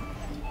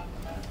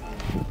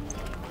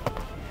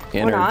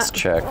 Innards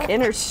check.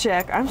 Innards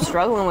check. I'm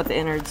struggling with the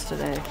innards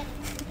today.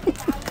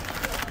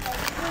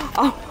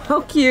 Oh,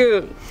 how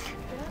cute.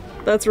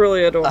 That's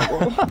really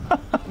adorable.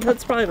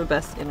 That's probably the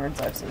best innards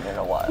I've seen in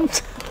a while.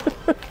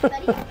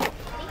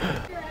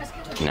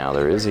 Now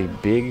there is a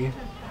big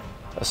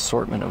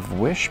assortment of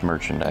Wish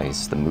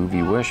merchandise, the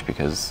movie Wish,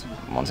 because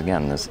once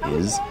again, this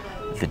is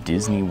the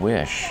Disney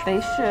Wish.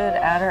 They should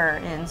add her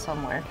in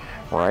somewhere.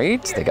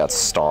 Right? They got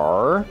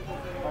Star.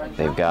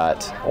 They've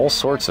got all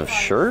sorts of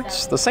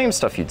shirts, the same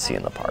stuff you'd see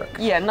in the park.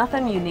 Yeah,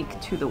 nothing unique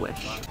to the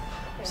Wish.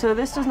 So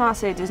this does not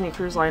say Disney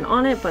Cruise Line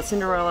on it, but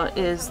Cinderella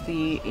is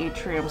the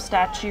Atrium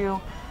statue.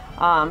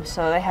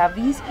 So they have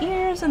these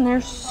ears and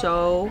they're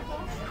so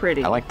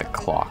pretty. I like the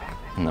clock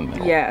in the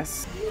middle.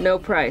 Yes. No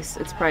price.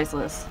 It's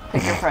priceless.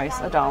 Pick your price,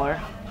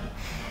 $1.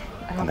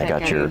 And they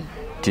got your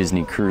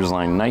Disney Cruise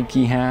Line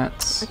Nike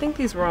hats. I think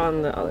these were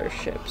on the other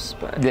ships,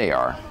 but They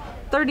are.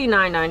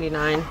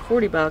 $39.99,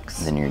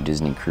 $40. Then your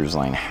Disney Cruise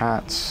Line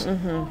hats.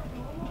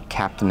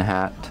 Captain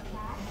hat.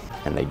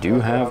 And they do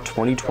have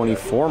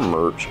 2024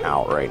 merch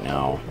out right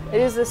now.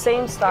 It is the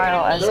same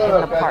style as in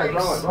the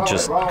parks.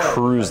 Just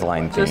cruise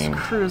line Just theme.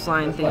 cruise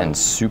line theme. And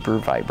super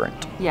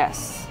vibrant.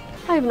 Yes.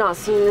 I have not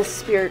seen this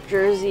Spirit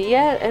jersey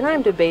yet, and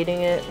I'm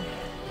debating it.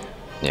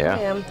 Yeah.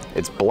 Damn.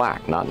 It's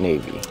black, not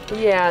navy.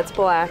 Yeah, it's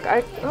black.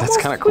 I That's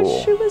kinda almost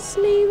wish cool. it was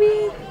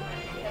navy.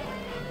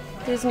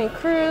 Disney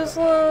Cruise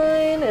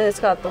Line, and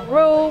it's got the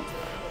rope.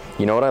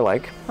 You know what I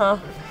like? Huh?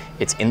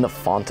 It's in the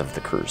font of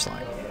the cruise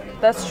line.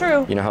 That's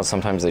true. You know how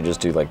sometimes they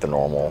just do like the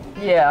normal?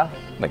 Yeah.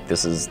 Like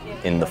this is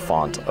in the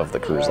font of the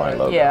cruise line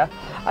logo. Yeah.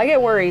 I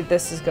get worried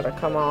this is gonna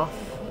come off.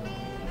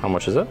 How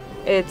much is it?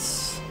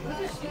 It's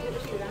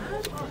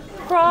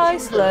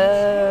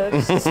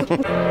priceless.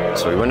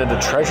 So we went into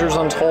Treasures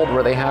Untold,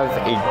 where they have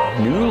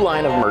a new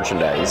line of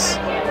merchandise,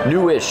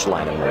 newish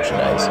line of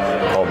merchandise,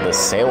 called the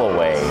Sail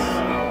Away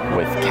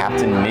with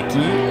Captain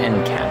Mickey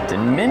and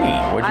Captain Minnie.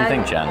 What do you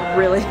think, Jen? I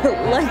really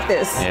like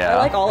this. Yeah. I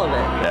like all of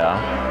it. Yeah.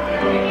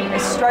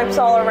 Stripes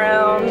all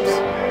around.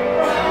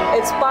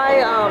 It's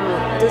by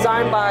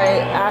designed by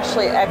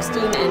Ashley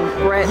Eckstein and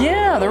Brett.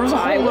 Yeah, there was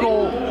a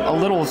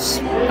little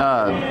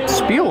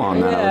spiel on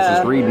that. I was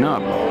just reading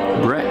up.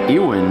 Brett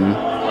Ewan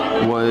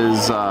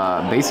was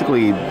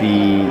basically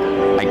the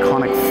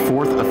iconic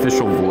fourth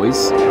official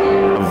voice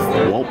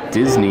of Walt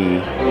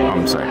Disney.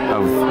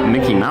 Of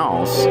Mickey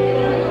Mouse.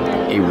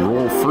 A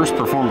role first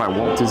performed by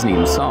Walt Disney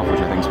himself, which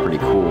I think is pretty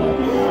cool.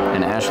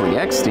 And Ashley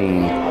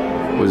Eckstein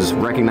was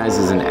recognized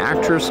as an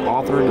actress,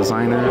 author,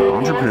 designer,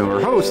 entrepreneur,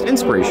 host,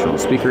 inspirational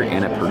speaker,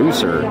 and a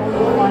producer.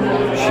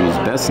 She's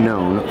best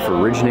known for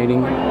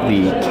originating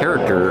the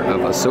character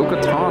of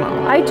Ahsoka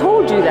Tano. I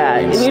told you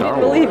that, and you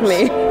didn't believe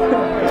me.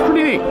 It's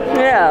pretty neat.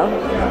 Yeah.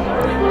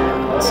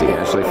 Let's see,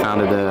 Ashley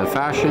founded a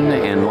fashion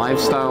and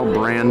lifestyle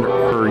brand,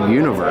 Her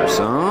Universe.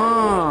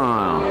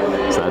 Oh,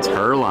 so that's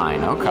her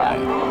line. Okay.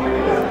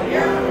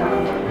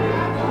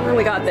 And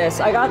we got this.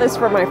 I got this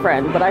for my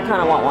friend, but I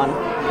kind of want one.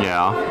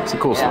 Yeah, it's a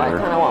cool sweater.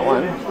 I kind of want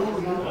one.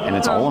 And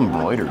it's all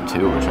embroidered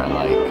too, which I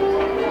like.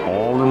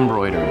 All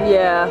embroidered.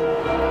 Yeah.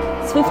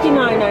 It's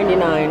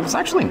 $59.99. It's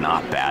actually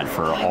not bad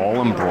for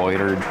all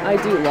embroidered I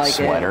do like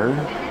sweater.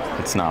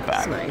 It's not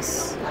bad.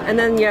 It's nice. And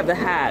then you have the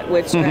hat,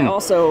 which I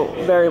also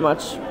very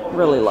much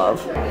really love.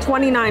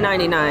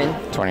 $29.99.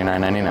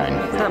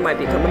 $29.99. That might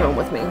be coming home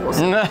with me. We'll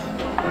see.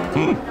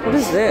 What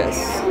is this?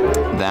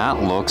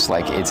 That looks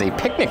like it's a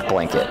picnic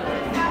blanket.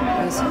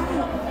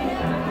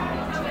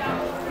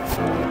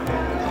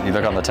 You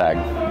look on the tag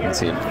and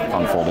see it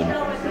unfolded.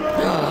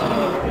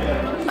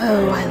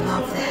 Oh, I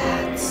love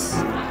that.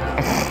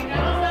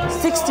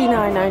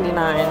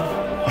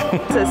 $69.99.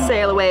 It says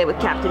Sail Away with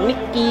Captain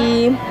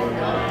Mickey.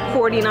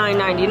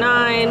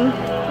 $49.99.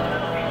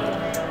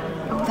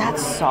 Oh,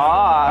 that's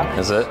soft.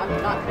 Is it?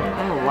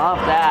 I love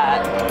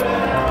that.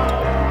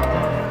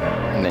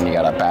 And then you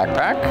got a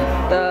backpack.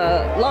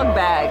 The lug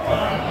bag.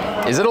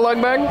 Is it a lug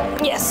bag?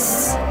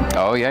 Yes.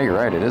 Oh yeah, you're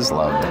right. It is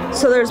lug.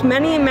 So there's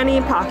many,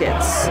 many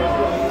pockets.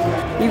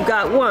 You've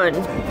got 1,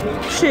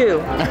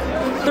 2,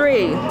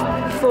 3,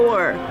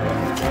 4,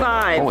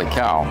 5. Holy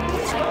cow.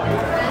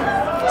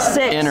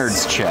 6.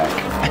 Innards check.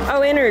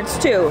 Oh, innards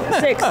too.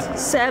 6,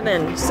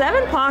 7.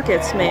 7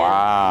 pockets, man.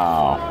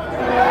 Wow.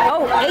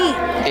 Oh,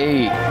 8.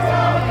 8.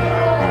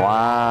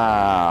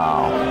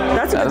 Wow.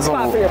 That's a good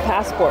spot for your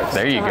passports.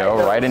 There you go,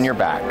 right in your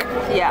back.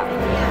 Yeah.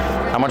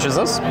 How much is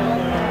this?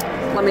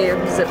 Let me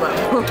zip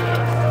up.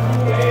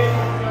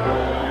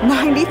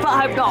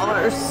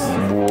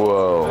 $95.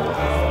 Whoa.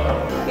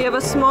 You have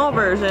a small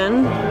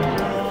version,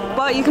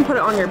 but you can put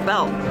it on your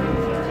belt.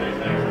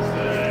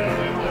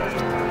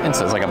 And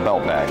so it's like a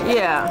belt bag.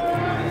 Yeah.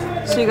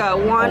 So you got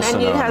one, Also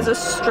and it known has a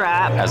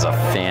strap. As a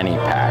fanny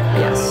pack.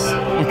 Yes.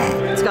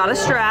 It's got a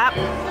strap.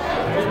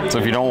 So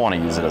if you don't want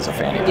to use it as a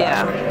fanny pack.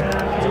 Yeah.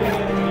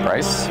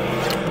 Price?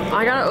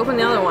 I gotta open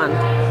the other one.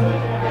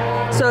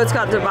 So it's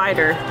got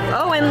divider.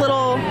 Oh, and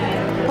little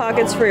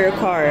pockets for your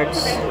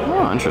cards.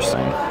 Oh,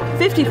 interesting.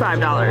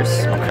 $55.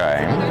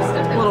 Okay.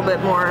 A little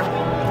bit more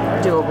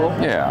doable.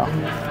 Yeah.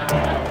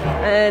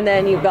 And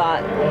then you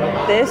got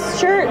this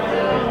shirt.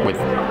 With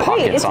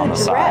pockets on the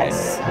side.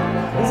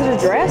 Is it a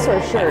dress or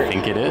a shirt? I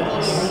think it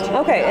is.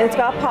 Okay, and it's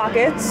got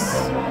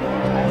pockets.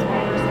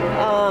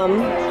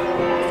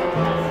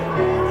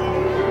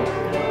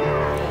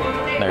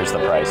 There's the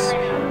price.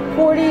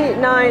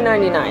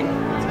 $49.99.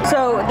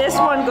 So this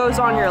one goes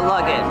on your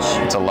luggage.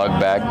 It's a lug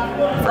bag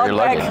for your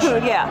luggage.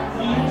 Yeah.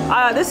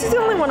 This is the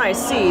only one I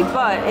see,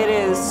 but it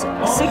is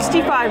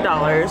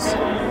 $65.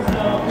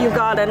 You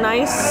got a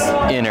nice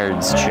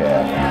Innards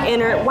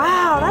check.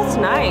 Wow, that's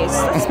nice.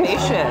 That's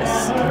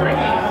spacious.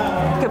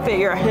 You could fit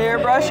your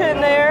hairbrush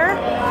in there.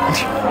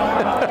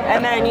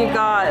 And then you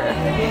got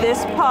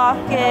this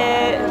pocket,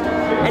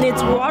 and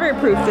it's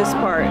waterproof, this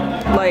part.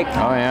 Like.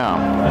 Oh yeah.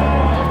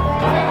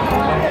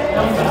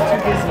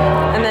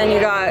 And then you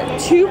got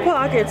 2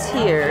 pockets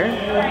here.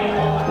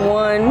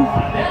 1.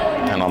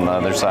 And on the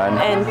other side.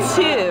 And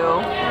 2.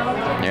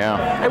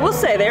 Yeah. I will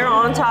say they're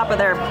on top of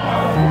their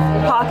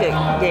pocket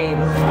game.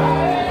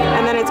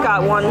 And then it's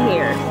got 1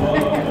 here.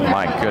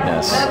 My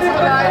goodness.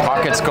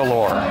 Pockets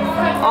galore.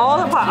 All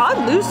the odd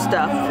loose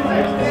stuff.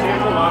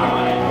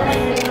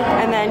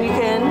 And then you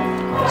can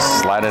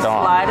slide it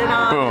on. Slide it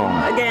on. Boom.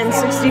 Again,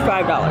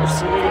 $65.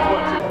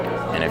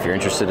 And if you're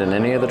interested in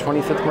any of the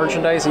 25th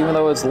merchandise, even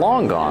though it's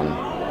long gone,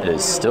 it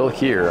is still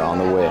here on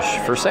the Wish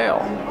for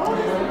sale.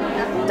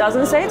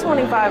 Doesn't say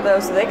 25 though,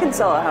 so they can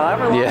sell it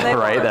however long they want. Yeah,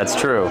 right, that's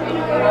true.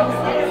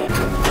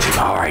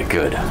 All right,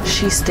 good.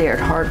 She stared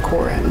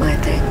hardcore at my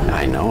thing.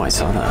 I know, I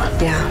saw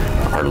that.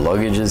 Yeah. Our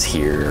luggage is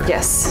here.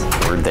 Yes.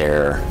 We're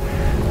there.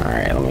 All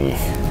right, let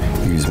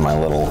me use my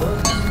little...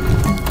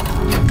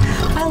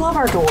 I love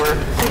our door.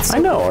 I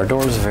know, our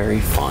door is very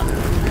fun.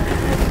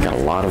 Got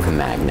a lot of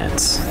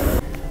magnets.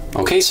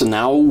 Okay, so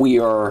now we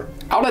are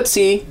out at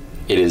sea.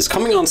 It is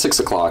coming on 6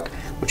 o'clock,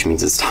 which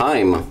means it's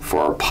time for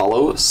our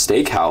Palo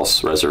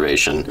Steakhouse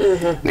reservation.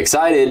 I'm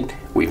excited.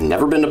 We've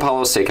never been to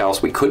Palo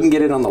Steakhouse. We couldn't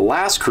get it on the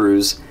last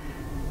cruise.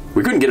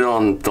 We couldn't get it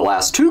on the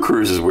last 2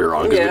 cruises we were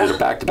on because we did it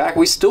back to back.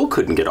 We still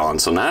couldn't get on.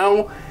 So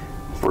now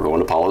we're going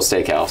to Palo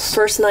Steakhouse.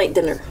 First night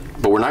dinner.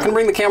 But we're not going to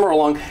bring the camera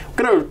along.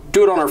 We're going to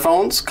do it on our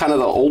phones, kind of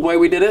the old way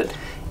we did it,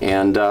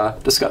 and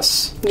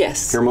discuss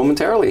here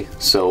momentarily.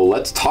 So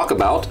let's talk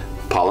about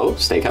Palo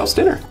Steakhouse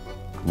dinner.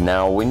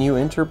 Now, when you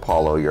enter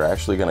Palo, you're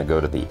actually going to go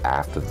to the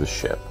aft of the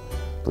ship.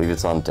 I believe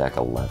it's on deck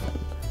 11.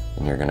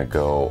 And you're going to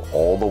go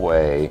all the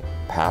way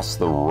past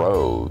the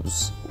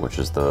Rose, which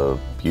is the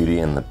Beauty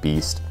and the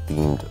Beast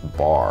themed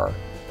bar,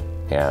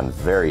 and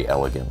very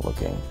elegant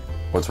looking.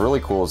 What's really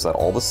cool is that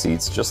all the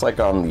seats, just like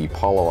on the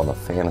Palo on the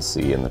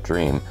Fantasy and the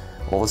Dream,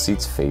 all the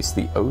seats face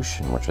the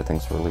ocean, which I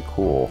think is really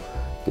cool.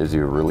 Gives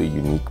you a really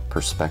unique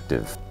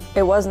perspective.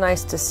 It was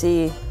nice to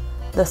see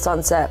the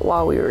sunset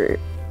while we were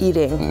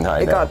eating.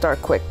 It got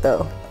dark quick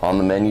though. On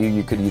the menu,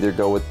 you could either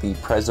go with the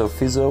Prezzo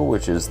Fizzo,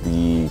 which is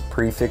the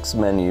prefix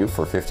menu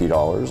for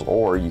 $50,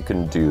 or you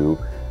can do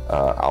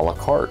a la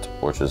carte,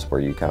 which is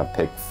where you kind of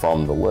pick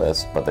from the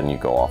list, but then you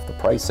go off the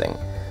pricing.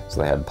 So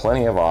they had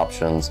plenty of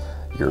options,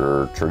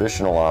 your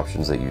traditional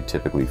options that you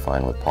typically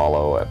find with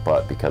Palo,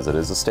 but because it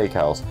is a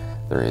steakhouse,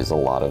 there is a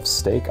lot of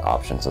steak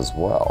options as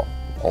well.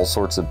 All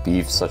sorts of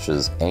beef such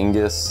as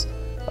Angus,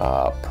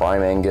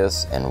 prime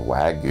Angus, and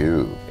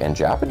Wagyu, and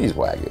Japanese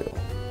Wagyu.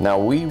 Now,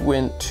 we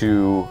went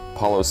to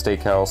Palo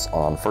Steakhouse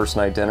on first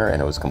night dinner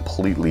and it was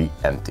completely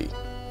empty.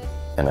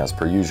 And as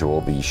per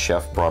usual, the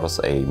chef brought us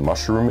a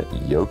mushroom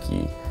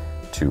gnocchi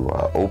to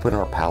open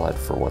our palate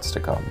for what's to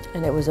come.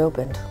 And it was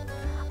opened.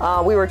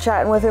 We were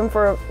chatting with him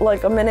for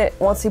like a minute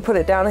once he put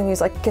it down and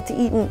he's like, get to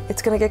eating,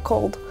 it's gonna get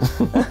cold. I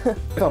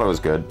thought it was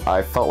good.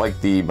 I felt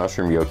like the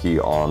mushroom gnocchi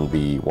on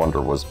the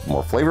Wonder was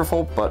more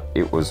flavorful, but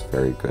it was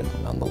very good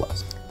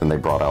nonetheless. Then they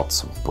brought out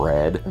some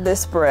bread.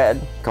 This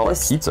bread. Call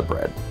it pizza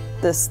bread.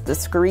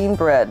 This green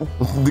bread.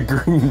 The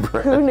green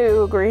bread. Who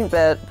knew green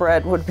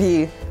bread would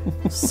be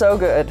so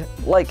good?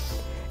 Like,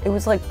 it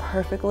was like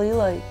perfectly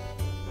like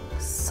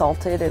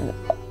salted and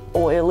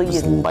oily. It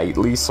was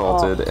lightly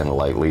salted and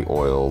lightly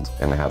oiled,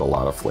 and it had a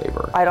lot of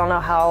flavor. I don't know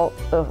how,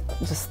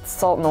 just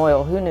salt and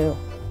oil, who knew?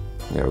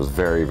 Yeah, it was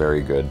very,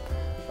 very good.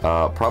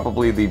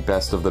 Probably the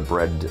best of the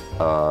bread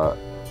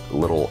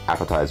little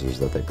appetizers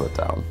that they put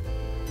down.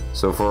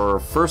 So for our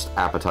first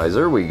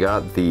appetizer, we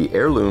got the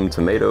heirloom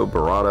tomato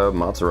burrata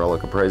mozzarella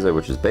caprese,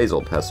 which is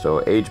basil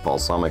pesto, aged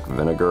balsamic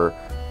vinegar.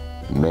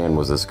 Man,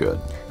 was this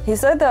good. He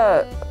said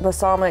the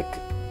balsamic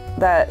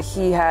that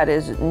he had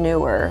is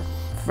newer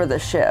for the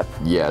ship.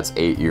 Yeah, it's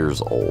 8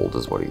 years old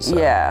is what he said.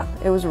 Yeah,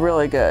 it was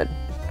really good.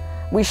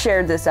 We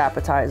shared this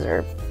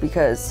appetizer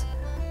because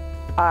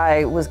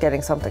I was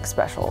getting something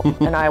special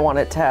and I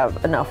wanted to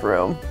have enough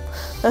room.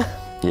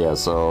 Yeah,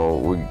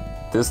 so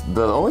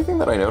the only thing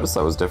that I noticed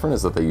that was different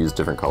is that they used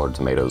different colored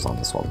tomatoes on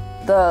this one.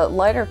 The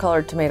lighter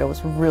colored tomato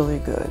was really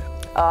good.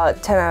 10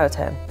 out of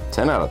 10.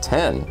 10 out of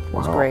 10? Wow. It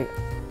was great.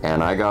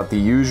 And I got the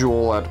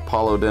usual at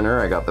Palo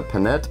dinner. I got the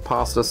panette,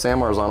 pasta, San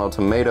Marzano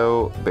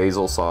tomato,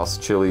 basil sauce,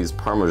 chilies,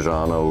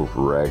 Parmigiano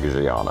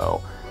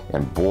Reggiano.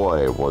 And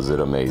boy, was it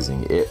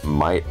amazing. It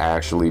might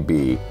actually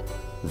be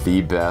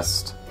the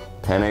best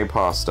penne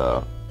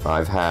pasta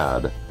I've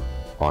had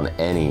on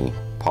any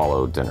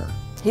Palo dinner.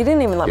 He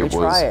didn't even let me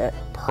try it.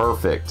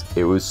 Perfect.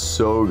 It was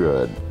so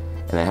good.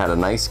 And it had a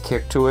nice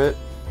kick to it.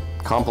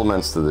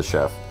 Compliments to the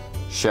chef,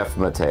 Chef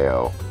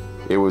Matteo.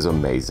 It was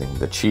amazing.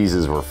 The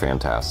cheeses were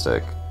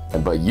fantastic.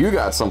 But you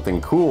got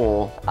something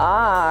cool.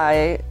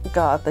 I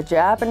got the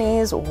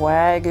Japanese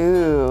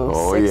Wagyu.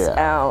 Oh, 6 yeah.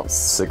 ounce.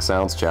 6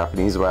 ounce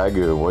Japanese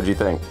Wagyu. What'd you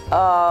think?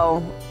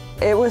 Oh,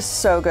 it was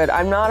so good.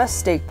 I'm not a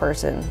steak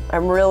person.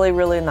 I'm really,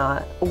 really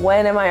not.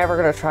 When am I ever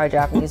gonna try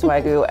Japanese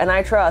Wagyu? And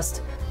I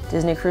trust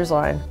Disney Cruise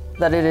Line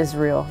that it is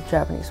real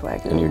Japanese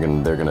Wagyu.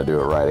 And they're gonna do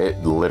it right.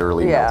 It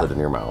literally melted in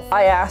your mouth.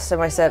 I asked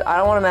him, I said, I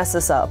don't wanna mess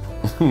this up.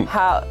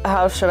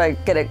 How should I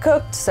get it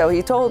cooked? So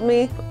he told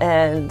me,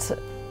 and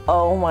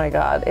oh my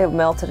God, it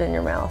melted in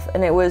your mouth.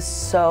 And it was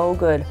so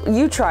good.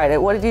 You tried it,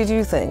 what did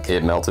you think?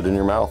 It melted in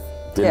your mouth.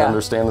 Didn't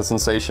understand the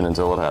sensation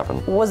until it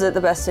happened. Was it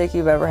the best steak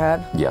you've ever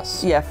had?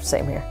 Yes. Yeah,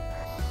 same here.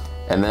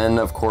 And then,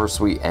 of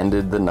course, we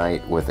ended the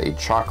night with a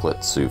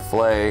chocolate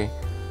souffle.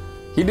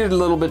 He did a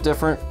little bit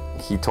different.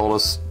 He told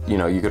us, you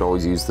know, you could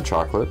always use the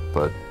chocolate,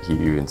 but he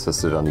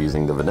insisted on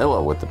using the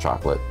vanilla with the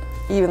chocolate.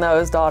 Even though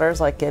his daughter's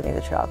like, give me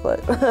the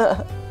chocolate.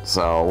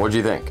 So, what'd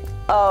you think?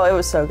 Oh, it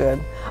was so good.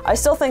 I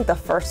still think the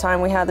first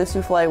time we had the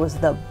souffle was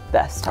the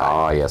best time.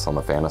 Ah, yes, on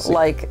the Fantasy.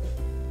 Like,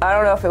 I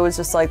don't know if it was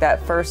just like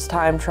that first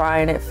time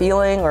trying it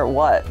feeling or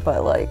what,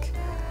 but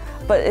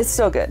it's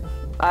still good.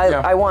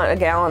 I want a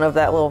gallon of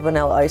that little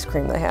vanilla ice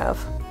cream they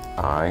have.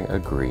 I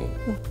agree.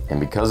 And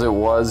because it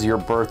was your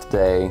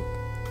birthday,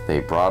 they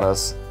brought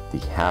us the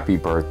Happy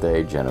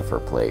Birthday Jennifer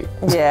plate.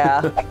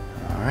 Yeah.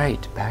 All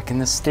right, back in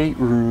the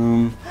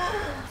stateroom.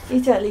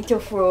 It's a little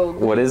frog.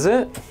 What is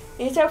it?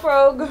 It's a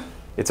frog.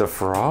 It's a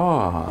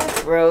frog.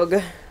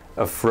 Frog.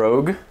 A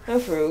frog? A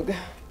frog.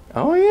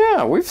 Oh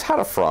yeah, we've had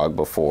a frog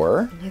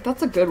before.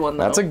 That's a good one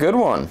though. That's a good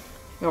one.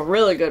 A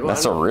really good one.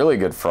 That's a really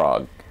good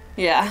frog.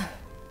 Yeah.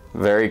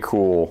 Very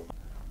cool.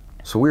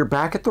 So we're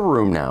back at the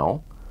room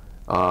now.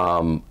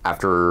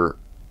 After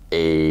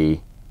I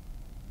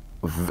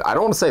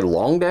don't want to say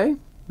long day,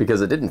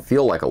 because it didn't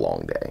feel like a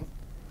long day.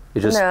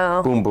 It just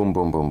boom, boom,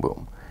 boom, boom,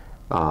 boom.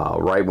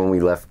 Right when we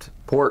left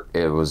port,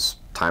 it was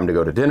time to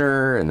go to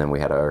dinner, and then we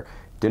had our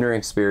dinner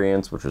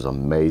experience, which was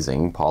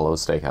amazing. Palo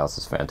Steakhouse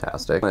is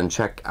fantastic. And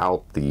check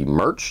out the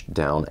merch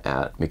down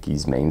at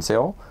Mickey's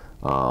Mainsail.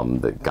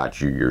 That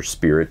got you your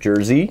Spirit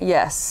jersey.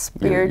 Yes,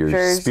 Spirit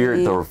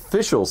jersey. The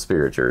official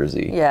Spirit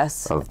jersey.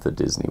 Yes. Of the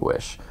Disney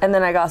Wish. And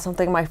then I got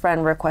something my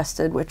friend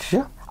requested, which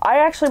I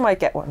actually might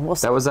get one. We'll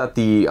see. That was at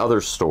the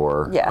other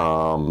store. Yeah.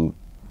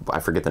 I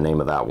forget the name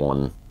of that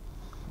one.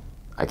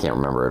 I can't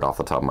remember it off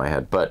the top of my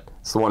head, but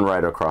it's the one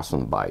right across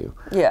from the bayou.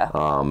 Yeah.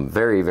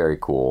 Very, very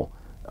cool.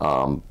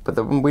 But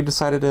then we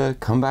decided to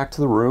come back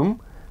to the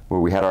room where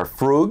we had our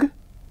frog.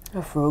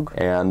 A frog.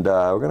 And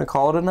we're going to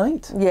call it a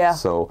night. Yeah.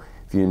 So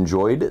if you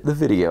enjoyed the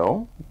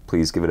video,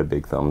 please give it a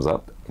big thumbs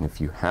up. And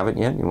if you haven't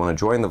yet and you want to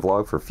join the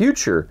vlog for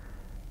future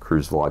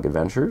cruise vlog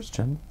adventures,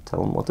 Jen,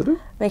 tell them what to do.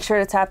 Make sure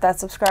to tap that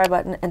subscribe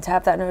button and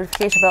tap that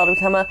notification bell to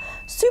become a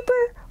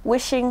super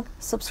wishing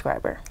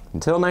subscriber.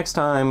 Until next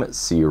time,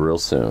 see you real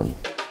soon.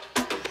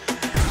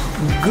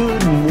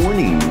 Good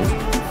morning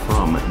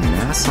from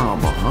Nassau,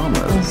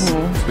 Bahamas.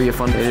 It'll be a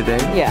fun day today.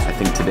 Yeah. I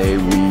think today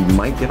we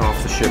might get off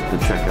the ship to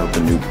check out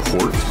the new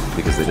port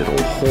because they did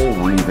a whole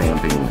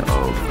revamping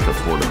of the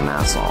port of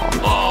Nassau.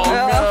 Oh,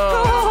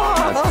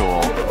 no! That's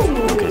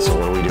cool. Okay, so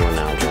what are we doing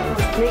now,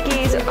 Jen?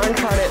 Mickey's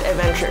Uncharted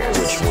Adventures.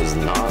 Which was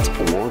not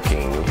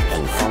working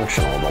and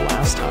functional the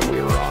last time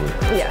we were on.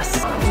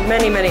 Yes.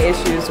 Many, many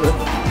issues with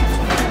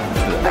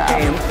the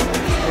game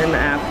and the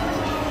app.